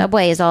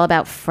 Subway is all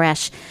about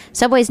fresh.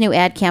 Subway's new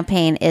ad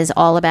campaign is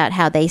all about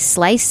how they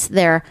slice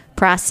their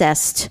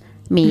processed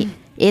meat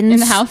in the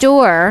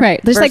store.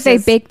 Right. Just like they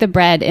bake the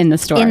bread in the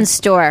store. In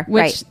store,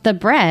 which the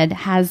bread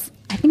has,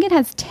 I think it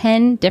has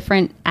 10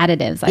 different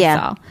additives I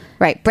saw.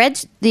 Right.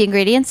 The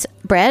ingredients,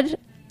 bread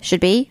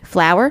should be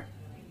flour,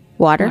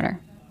 water.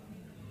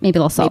 Maybe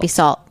a little salt. Maybe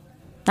salt.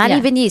 Not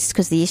even yeast,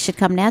 because the yeast should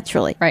come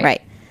naturally.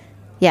 Right.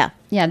 Yeah.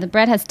 Yeah, the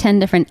bread has 10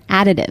 different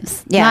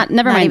additives. Yeah.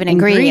 Never mind even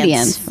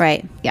ingredients.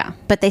 Right. Yeah.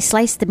 But they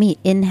slice the meat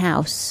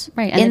in-house.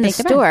 Right. In the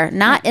store,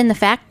 not in the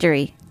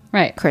factory.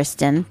 Right.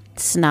 Kristen,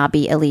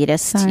 snobby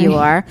elitist you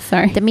are.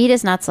 Sorry. The meat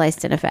is not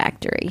sliced in a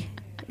factory.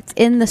 It's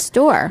in the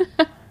store.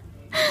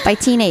 By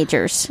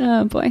teenagers.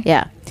 Oh, boy.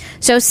 Yeah.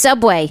 So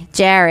Subway,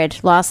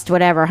 Jared lost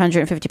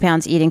 150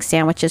 pounds eating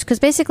sandwiches because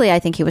basically I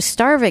think he was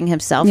starving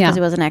himself because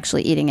he wasn't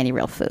actually eating any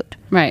real food.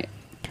 Right.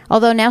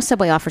 Although now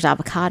Subway offers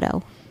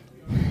avocado.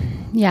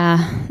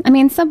 Yeah. I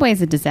mean,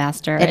 Subway's a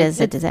disaster. It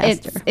is a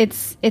disaster.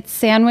 It's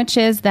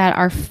sandwiches that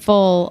are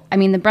full. I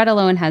mean, the bread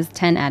alone has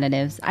 10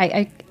 additives.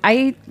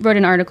 I wrote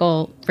an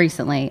article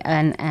recently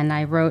and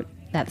I wrote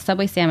that the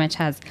Subway sandwich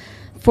has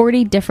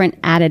 40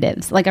 different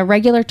additives, like a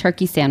regular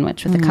turkey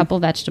sandwich with a couple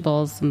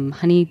vegetables, some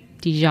honey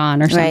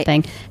Dijon or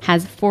something,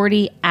 has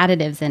 40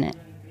 additives in it.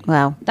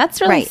 Wow.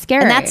 That's really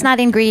scary. And that's not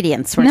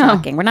ingredients we're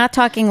talking. We're not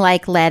talking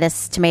like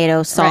lettuce,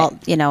 tomato, salt,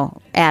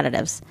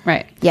 additives.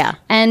 Right. Yeah.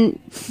 And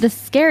the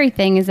scary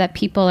thing is that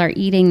people are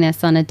eating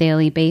this on a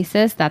daily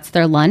basis. That's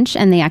their lunch,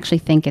 and they actually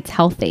think it's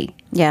healthy.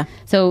 Yeah.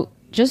 So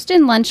just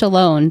in lunch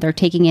alone, they're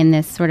taking in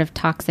this sort of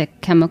toxic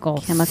chemical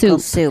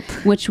soup,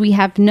 which we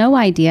have no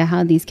idea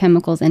how these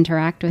chemicals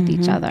interact with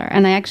each other.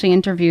 And I actually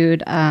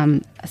interviewed a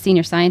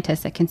senior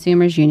scientist at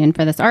Consumers Union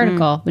for this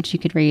article, which you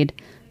could read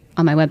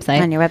on my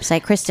website. On your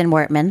website,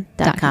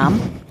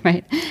 KristenWortman.com.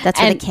 Right. That's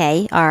with a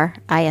K,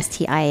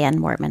 R-I-S-T-I-N,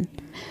 Wortman.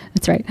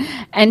 That's right.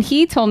 And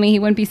he told me he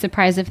wouldn't be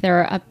surprised if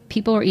there are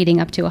people were eating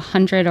up to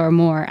 100 or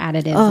more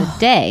additives a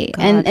day.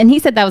 And he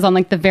said that was on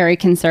like the very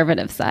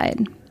conservative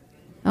side.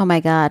 Oh,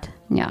 my God.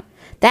 Yeah.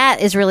 That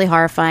is really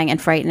horrifying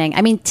and frightening.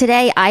 I mean,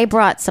 today I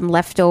brought some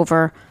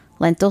leftover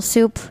lentil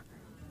soup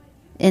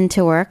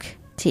into work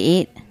to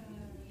eat,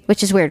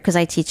 which is weird because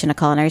I teach in a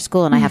culinary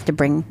school and I have to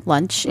bring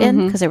lunch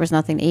in because there was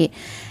nothing to eat.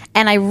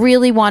 And I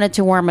really wanted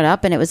to warm it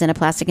up and it was in a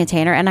plastic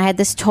container. And I had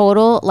this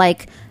total,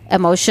 like,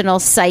 emotional,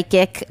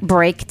 psychic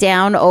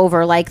breakdown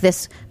over, like,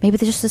 this, maybe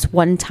just this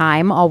one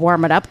time I'll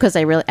warm it up because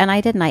I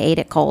didn't. I ate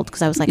it cold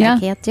because I was like, I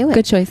can't do it.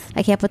 Good choice.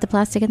 I can't put the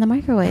plastic in the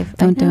microwave.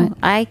 Don't do it.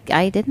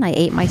 I didn't. I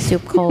ate my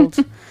soup cold.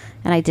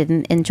 And I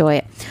didn't enjoy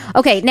it.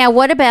 Okay, now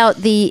what about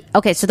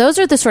so those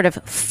are the sort of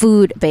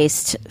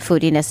food-based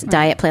foodiness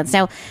diet plans.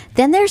 Now,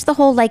 then there's the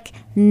whole, like,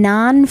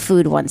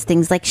 non-food ones,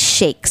 things like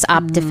shakes,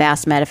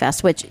 OptiFast,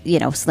 MetaFast, which,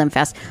 Slim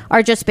Fast,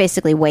 are just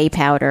basically whey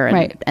powder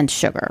and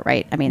sugar,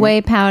 right? I mean,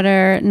 whey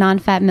powder,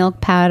 non-fat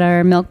milk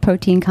powder, milk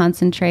protein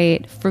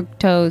concentrate,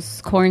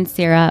 fructose, corn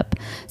syrup.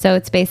 So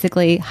it's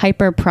basically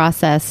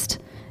hyper-processed,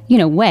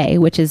 whey,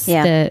 which is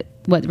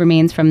what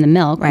remains from the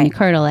milk when you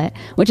curdle it,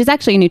 which is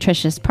actually a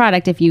nutritious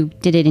product if you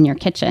did it in your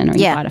kitchen or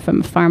you bought it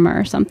from a farmer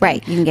or something.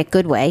 Right. You can get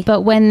good whey.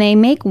 But when they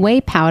make whey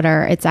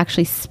powder, it's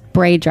actually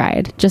spray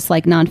dried, just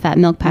like non-fat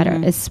milk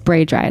powder is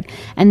spray dried.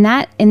 And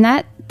in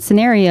that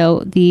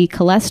scenario, the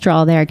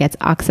cholesterol there gets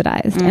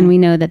oxidized. And we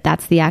know that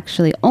that's the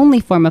actually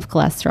only form of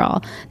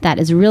cholesterol that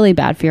is really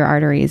bad for your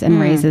arteries and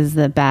raises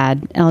the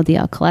bad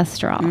LDL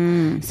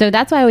cholesterol. So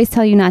that's why I always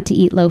tell you not to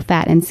eat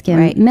low-fat and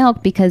skim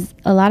milk, because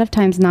a lot of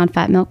times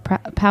non-fat milk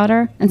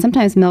powder and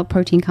sometimes milk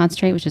protein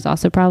concentrate, which is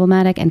also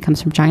problematic and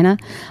comes from China,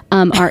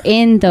 are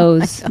in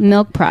those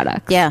milk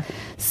products. Yeah.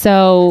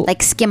 So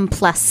like Skim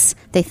Plus,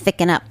 they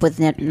thicken up with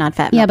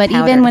non-fat milk but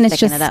powder even when it's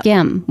just it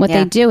skim, what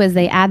they do is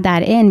they add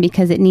that in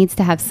because it needs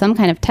to have some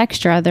kind of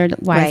texture,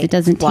 otherwise it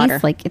doesn't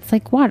taste like, it's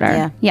like water.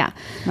 Yeah. Yeah.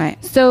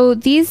 Right. So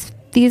these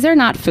these are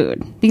not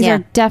food. These Yeah.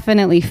 are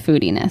definitely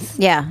foodiness.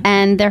 Yeah.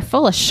 And they're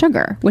full of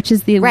sugar, which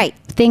is the Right.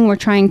 thing we're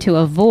trying to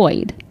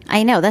avoid.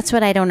 I know, that's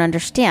what I don't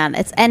understand.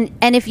 It's and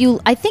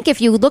I think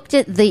if you looked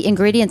at the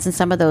ingredients in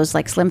some of those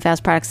like Slim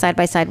Fast products side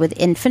by side with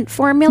infant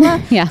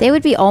formula, Yeah. they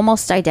would be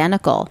almost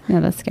identical. Yeah,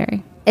 that's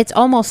scary. It's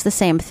almost the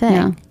same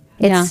thing.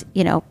 Yeah. It's,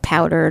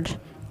 powdered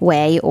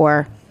whey,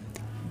 or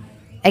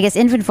I guess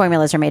infant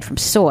formulas are made from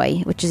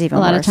soy, which is even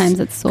A lot of worse, times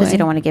it's soy. because you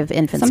don't want to give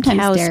infants Sometimes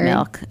cow's dairy.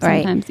 milk,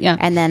 right? Sometimes, yeah.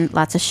 And then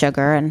lots of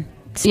sugar and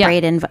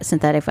sprayed in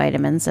synthetic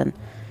vitamins, and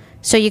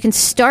so you can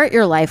start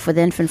your life with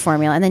infant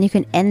formula and then you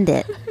can end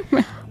it.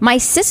 My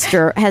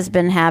sister has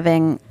been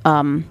having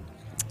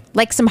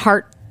like some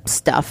heart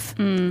stuff,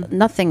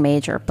 nothing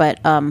major, but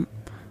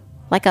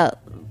like a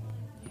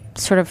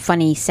sort of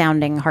funny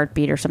sounding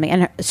heartbeat or something.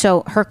 And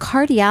so her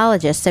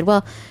cardiologist said,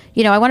 well,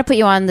 I want to put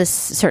you on this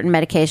certain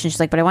medication. She's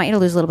like, but I want you to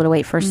lose a little bit of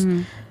weight first.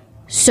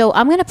 So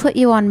I'm going to put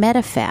you on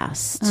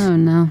Metafast. Oh,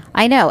 no.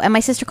 I know. And my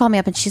sister called me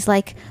up and she's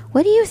like,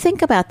 what do you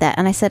think about that?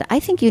 And I said, I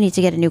think you need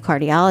to get a new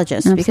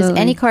cardiologist, because Absolutely.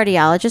 any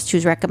cardiologist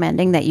who's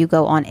recommending that you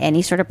go on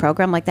any sort of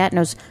program like that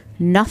knows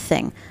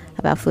nothing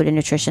about food and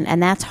nutrition.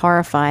 And that's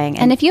horrifying.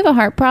 And if you have a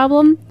heart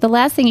problem, the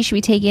last thing you should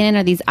be taking in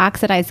are these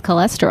oxidized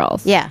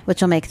cholesterols. yeah,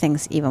 which will make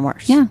things even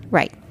worse. Yeah.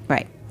 Right.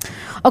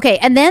 Okay.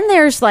 And then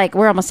there's like,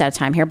 we're almost out of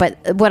time here, but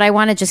what I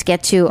want to just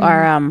get to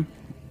are,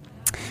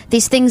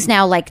 these things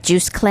now like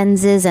juice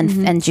cleanses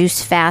and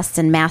juice fasts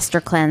and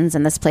master cleanse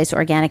and this place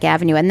Organic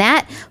Avenue, and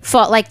that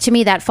to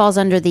me that falls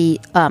under the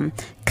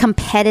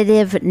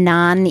competitive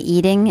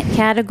non-eating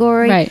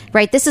category.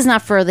 Right. This is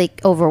not for the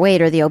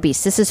overweight or the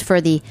obese. This is for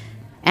the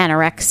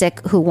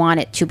anorexic who want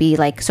it to be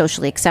like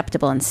socially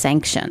acceptable and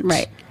sanctioned.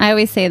 Right. I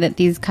always say that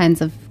these kinds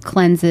of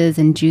cleanses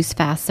and juice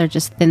fasts are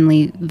just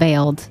thinly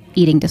veiled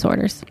eating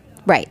disorders.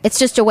 Right. It's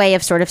just a way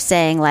of sort of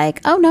saying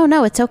like, oh,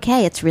 no, it's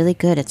okay. It's really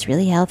good. It's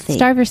really healthy.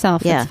 Starve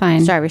yourself. Yeah. It's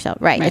fine. Starve yourself.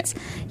 Right. It's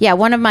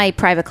one of my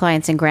private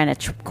clients in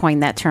Greenwich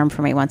coined that term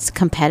for me once,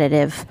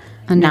 competitive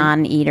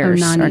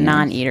non-eaters or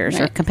non-eaters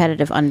or Right.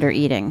 competitive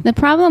under-eating. The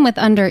problem with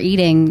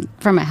under-eating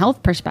from a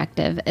health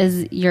perspective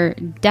is you're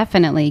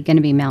definitely going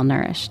to be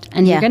malnourished,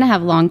 and Yeah. you're going to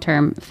have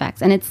long-term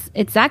effects. And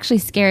it's actually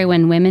scary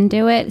when women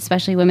do it,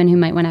 especially women who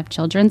might want to have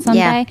children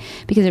someday,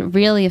 because it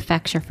really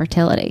affects your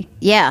fertility.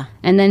 Yeah.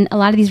 And then a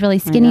lot of these really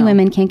skinny know.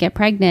 women can't get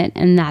pregnant,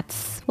 and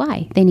that's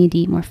why they need to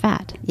eat more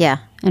fat Yeah.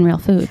 and real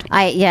food.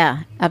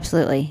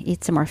 Absolutely.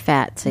 Eat some more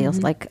fat so you'll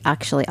like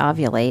actually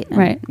ovulate. And,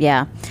 Right.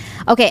 Yeah.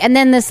 Okay. And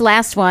then this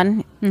last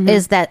one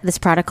is this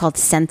product called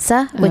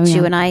Sensa, which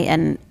you and I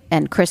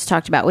and Chris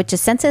talked about, which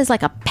is Sensa is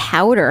like a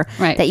powder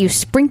Right. that you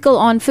sprinkle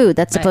on food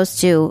that's supposed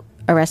to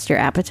arrest your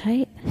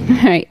appetite.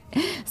 Right.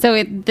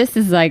 So this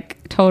is like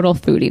total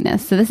foodiness.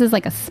 So this is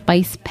like a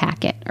spice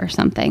packet or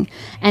something.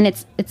 And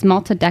it's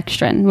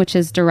maltodextrin, which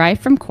is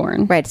derived from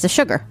corn. Right. It's a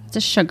sugar. It's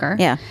a sugar.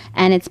 Yeah.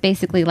 And it's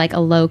basically like a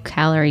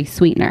low-calorie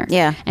sweetener.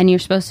 Yeah. And you're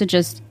supposed to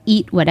just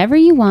eat whatever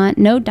you want,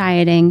 no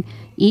dieting,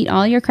 eat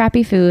all your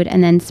crappy food,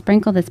 and then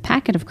sprinkle this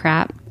packet of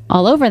crap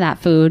all over that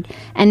food,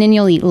 and then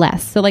you'll eat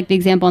less. So like the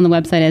example on the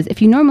website is,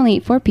 if you normally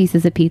eat 4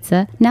 pieces of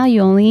pizza, now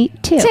you only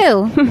eat 2.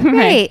 2.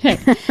 Right.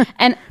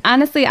 And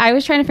honestly, I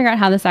was trying to figure out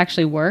how this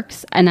actually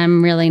works, and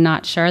I'm really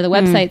not sure. The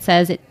website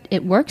says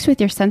it works with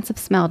your sense of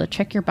smell to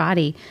trick your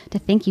body to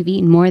think you've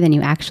eaten more than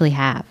you actually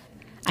have.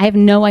 I have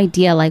no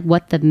idea like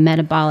what the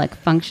metabolic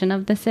function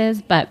of this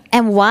is, but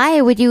And why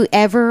would you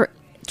ever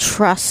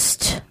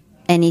trust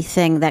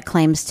anything that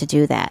claims to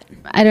do that?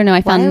 I don't know.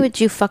 Why would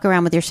you fuck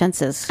around with your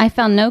senses? I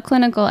found no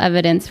clinical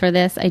evidence for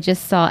this. I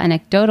just saw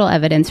anecdotal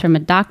evidence from a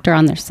doctor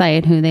on their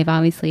site who they've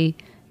obviously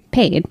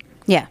paid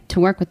to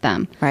work with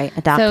them. Right,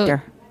 a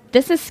doctor. So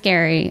this is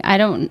scary. I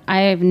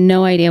have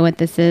no idea what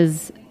this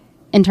is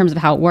in terms of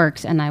how it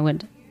works, and I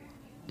would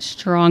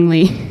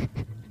strongly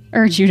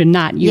urge you to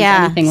not use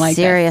anything like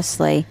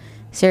this.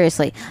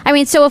 Seriously. I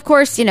mean, so of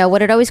course,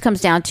 what it always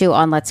comes down to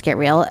on Let's Get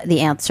Real,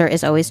 the answer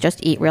is always just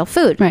eat real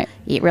food. Right.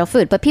 Eat real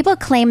food. But people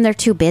claim they're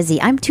too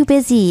busy. I'm too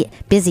busy.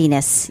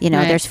 Busyness. Right.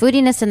 There's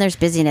foodiness and there's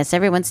busyness.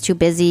 Everyone's too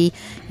busy.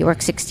 You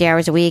work 60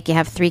 hours a week. You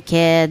have 3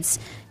 kids.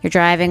 You're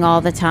driving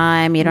all the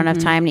time. You don't have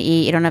time to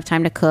eat. You don't have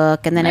time to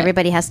cook. And then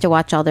everybody has to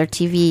watch all their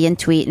TV and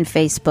tweet and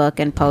Facebook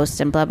and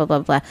post and blah, blah, blah,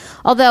 blah.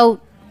 Although,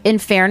 in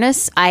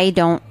fairness, I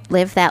don't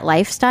live that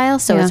lifestyle.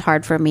 So it's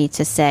hard for me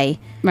to say,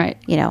 Right.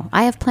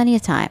 I have plenty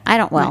of time. I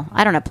don't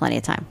have plenty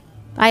of time.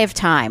 I have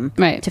time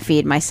to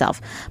feed myself.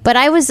 But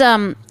I was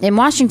in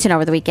Washington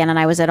over the weekend, and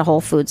I was at a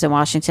Whole Foods in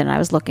Washington, and I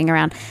was looking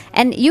around.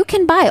 And you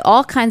can buy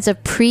all kinds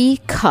of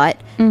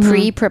pre-cut,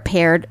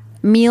 pre-prepared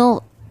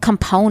meal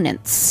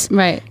components.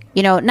 Right.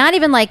 Not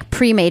even like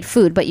pre-made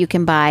food, but you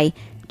can buy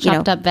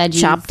Chopped up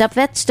veggies. chopped up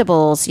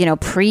vegetables,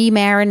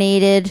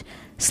 pre-marinated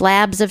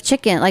slabs of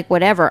chicken, like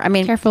whatever. I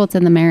mean, Careful, it's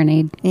in the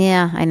marinade.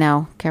 yeah, I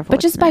know. Careful.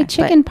 But just buy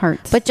chicken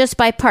parts. But just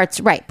buy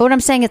parts, right? But what I'm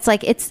saying, it's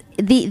like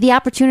the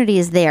opportunity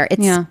is there.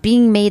 It's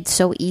being made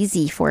so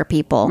easy for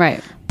people,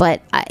 Right.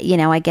 But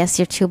I guess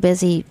you're too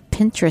busy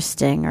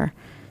Pinteresting or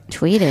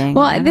Tweeting.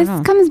 Well, this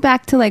comes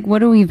back to like, what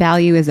do we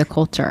value as a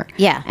culture?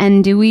 Yeah.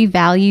 And do we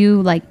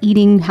value like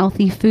eating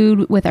healthy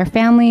food with our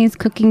families,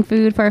 cooking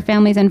food for our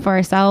families and for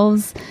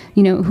ourselves?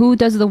 You know, who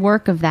does the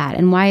work of that,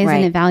 and why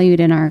isn't it valued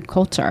in our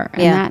culture?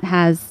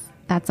 And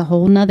that's a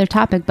whole nother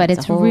topic, but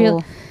it's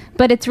real.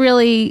 But it's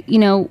really, you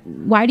know,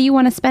 why do you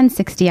want to spend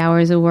 60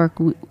 hours of work,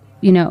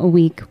 you know, a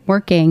week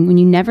working when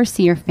you never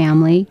see your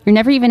family? You're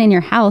never even in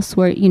your house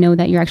where you know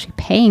that you're actually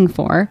paying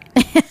for.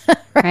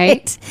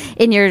 Right?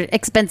 In your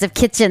expensive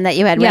kitchen that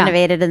you had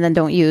renovated and then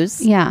don't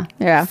use. Yeah.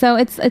 So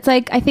it's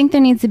like, I think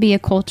there needs to be a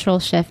cultural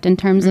shift in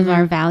terms of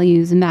our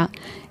values about,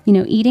 you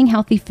know, eating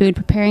healthy food,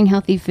 preparing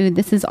healthy food.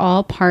 This is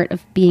all part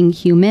of being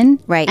human.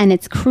 Right. And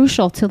it's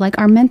crucial to like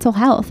our mental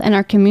health and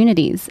our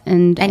communities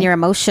and your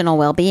emotional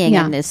well-being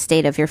and the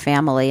state of your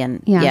family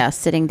and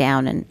sitting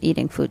down and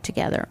eating food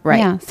together. Right.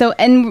 Yeah. So,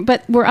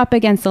 but we're up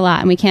against a lot,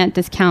 and we can't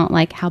discount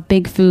like how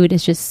big food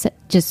is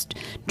just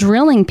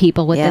drilling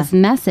people with this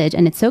message,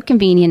 and it's so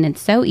convenient and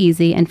it's so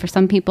easy. And for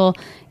some people,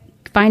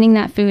 finding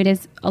that food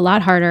is a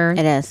lot harder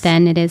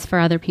than it is for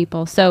other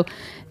people. So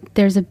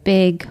there's a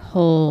big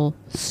whole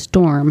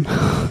storm.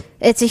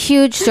 It's a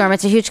huge storm.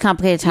 It's a huge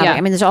complicated topic. Yeah.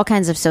 I mean, there's all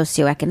kinds of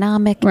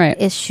socioeconomic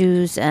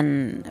issues,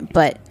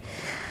 but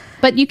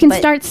you can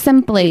start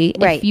simply.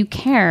 If you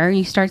care,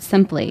 you start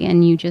simply,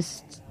 and you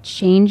just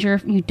change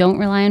you don't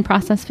rely on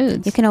processed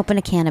foods. You can open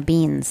a can of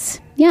beans.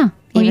 Yeah.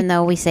 Even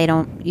though we say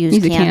don't use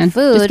canned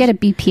food. Just get a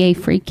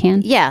BPA-free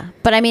can. Yeah.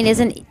 But I mean,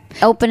 isn't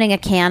opening a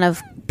can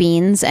of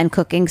beans and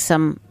cooking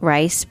some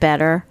rice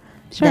better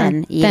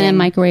than eating a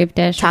microwave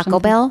dish Taco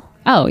Bell?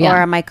 Oh, yeah.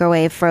 Or a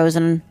microwave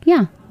frozen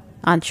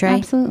entree?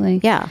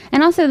 Absolutely. Yeah.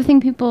 And also the thing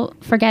people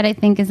forget, I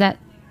think, is that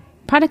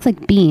products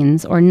like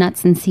beans or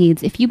nuts and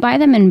seeds, if you buy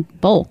them in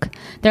bulk,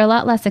 they're a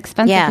lot less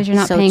expensive because you're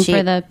not paying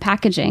for the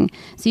packaging.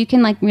 So you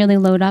can like really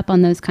load up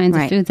on those kinds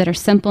of foods that are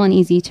simple and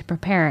easy to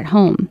prepare at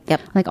home. Yep.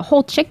 Like a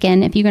whole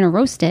chicken, if you're going to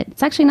roast it,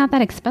 it's actually not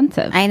that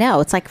expensive. I know.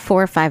 It's like $4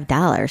 or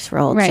 $5 for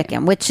a whole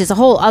chicken, which is a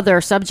whole other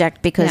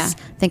subject because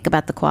think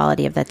about the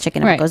quality of that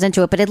chicken if it goes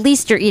into it. But at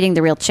least you're eating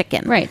the real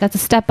chicken. Right. That's a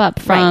step up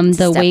from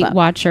the Weight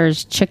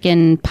Watchers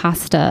chicken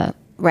pasta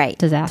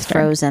disaster.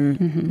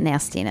 Frozen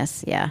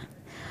nastiness. Yeah.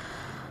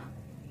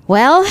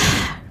 Well,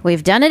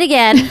 we've done it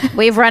again.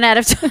 We've run out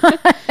of time.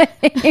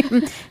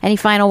 Any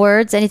final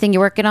words? Anything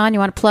you're working on? You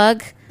want to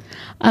plug?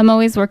 I'm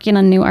always working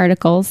on new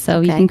articles,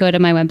 so you can go to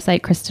my website,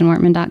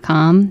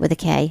 KirstenWortman.com. With a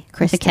K.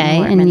 With a K.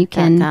 And you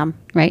can,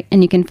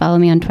 and you can follow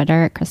me on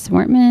Twitter at Kristen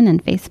Wortman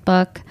and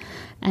Facebook.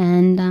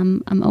 And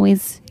I'm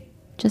always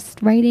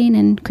just writing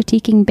and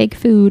critiquing big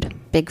food.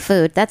 Big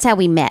food. That's how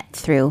we met,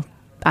 through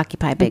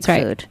Occupy Big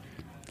Food.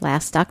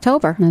 Last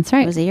October. That's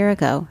right. It was a year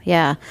ago.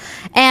 Yeah.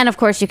 And of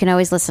course, you can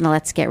always listen to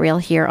Let's Get Real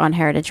here on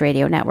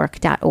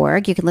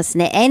heritageradionetwork.org. You can listen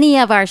to any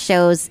of our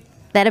shows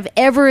that have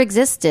ever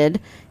existed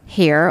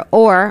here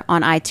or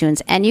on iTunes.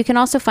 And you can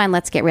also find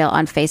Let's Get Real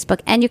on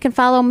Facebook. And you can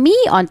follow me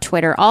on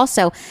Twitter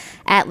also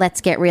at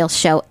Let's Get Real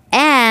Show.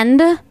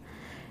 And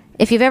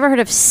if you've ever heard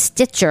of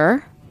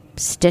Stitcher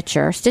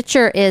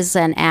is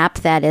an app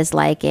that is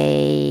like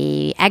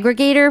a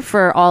aggregator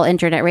for all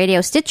internet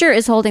radio. Stitcher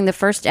is holding the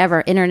first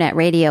ever Internet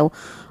Radio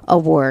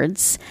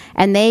Awards,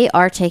 and they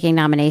are taking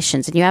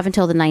nominations. And you have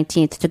until the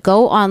 19th to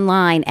go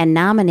online and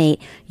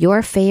nominate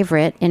your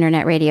favorite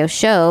internet radio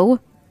show,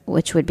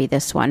 which would be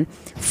this one,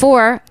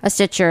 for a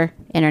Stitcher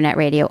Internet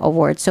Radio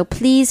Award. So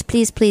please,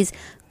 please, please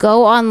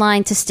go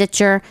online to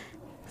Stitcher,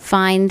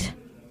 find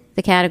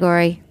the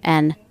category,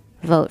 and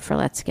vote for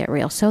Let's Get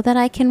Real so that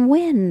I can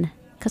win.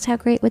 Because how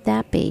great would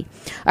that be?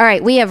 All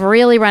right, we have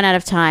really run out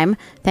of time.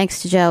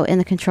 Thanks to Joe in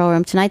the control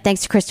room tonight.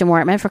 Thanks to Kristen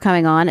Wortman for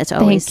coming on. It's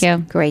always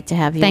great to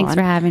have you Thanks on.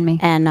 for having me.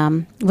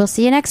 And we'll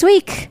see you next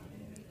week.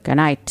 Good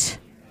night.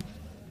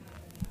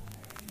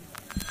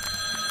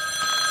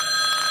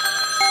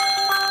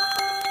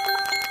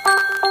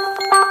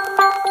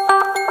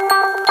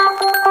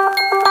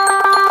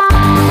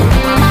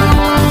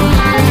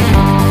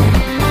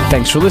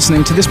 Thanks for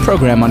listening to this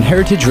program on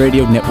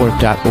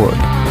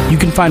heritageradionetwork.org. You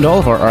can find all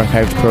of our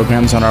archived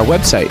programs on our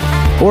website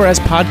or as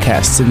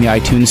podcasts in the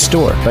iTunes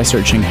Store by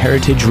searching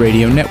Heritage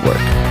Radio Network.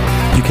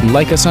 You can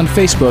like us on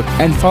Facebook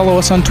and follow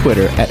us on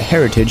Twitter at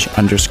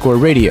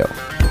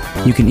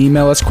 @heritage_radio. You can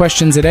email us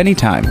questions at any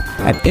time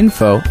at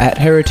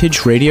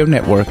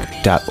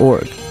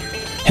info@heritageradionetwork.org.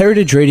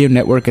 Heritage Radio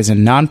Network is a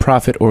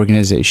non-profit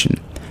organization.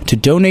 To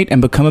donate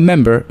and become a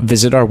member,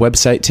 visit our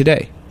website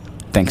today.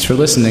 Thanks for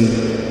listening.